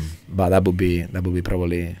 But that would be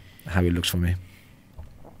probably how it looks for me.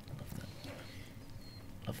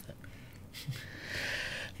 Love that.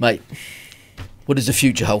 Mate, what does the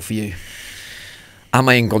future hold for you? Am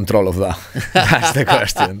I in control of that? That's the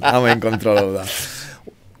question. Am I in control of that?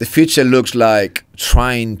 The future looks like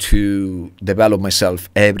trying to develop myself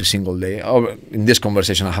every single day. In this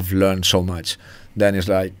conversation, I have learned so much. Then it's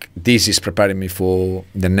like, this is preparing me for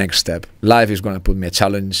the next step. Life is going to put me a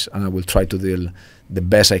challenge, and I will try to deal the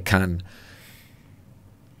best I can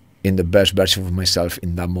in the best version of myself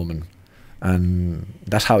in that moment. And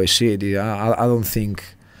that's how I see it. I don't think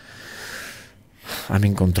I'm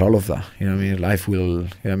in control of that. You know what I mean? Life will, you know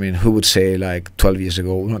what I mean? Who would say like 12 years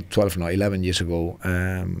ago, not 12, no, 11 years ago,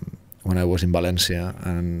 when I was in Valencia,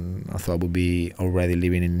 and I thought I would be already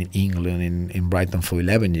living in England, in Brighton for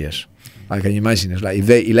 11 years. Like, can you imagine? It's like, if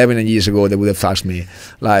they, 11 years ago, they would have asked me,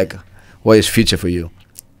 like, what is future for you?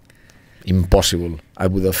 Impossible. I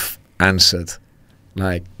would have answered,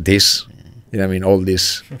 like, this, you know what I mean? All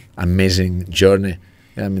this amazing journey. You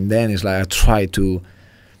know what I mean? Then it's like, I try to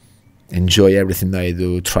enjoy everything that I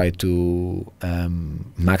do, try to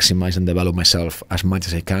maximize and develop myself as much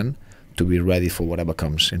as I can to be ready for whatever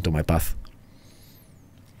comes into my path.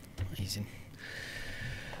 Amazing.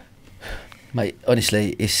 Mate,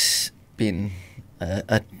 honestly, it's been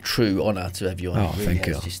a true honour to have you on. Oh, thank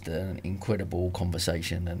you. It's just an incredible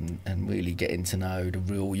conversation, and really getting to know the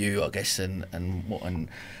real you, I guess, and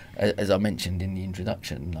as I mentioned in the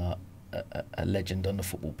introduction, a legend on the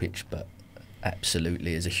football pitch, but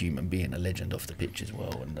absolutely as a human being, a legend off the pitch as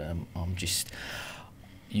well. And I'm just,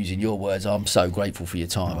 using your words, I'm so grateful for your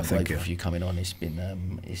time. I'm grateful for you coming on. It's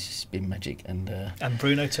been magic. And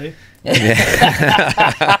Bruno too.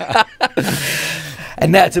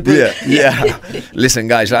 And that's a bit. Yeah. Listen,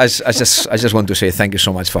 guys, I just want to say thank you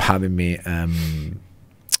so much for having me.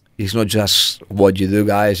 It's not just what you do,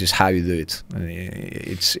 guys, it's how you do it.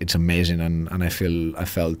 It's amazing, and I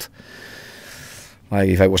felt like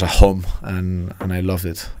if I was at home, and I loved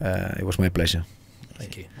it. It was my pleasure.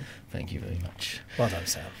 Thank you. Thank you very much. Well done,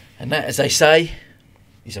 Sam. And that, as they say,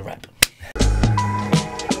 is a wrap.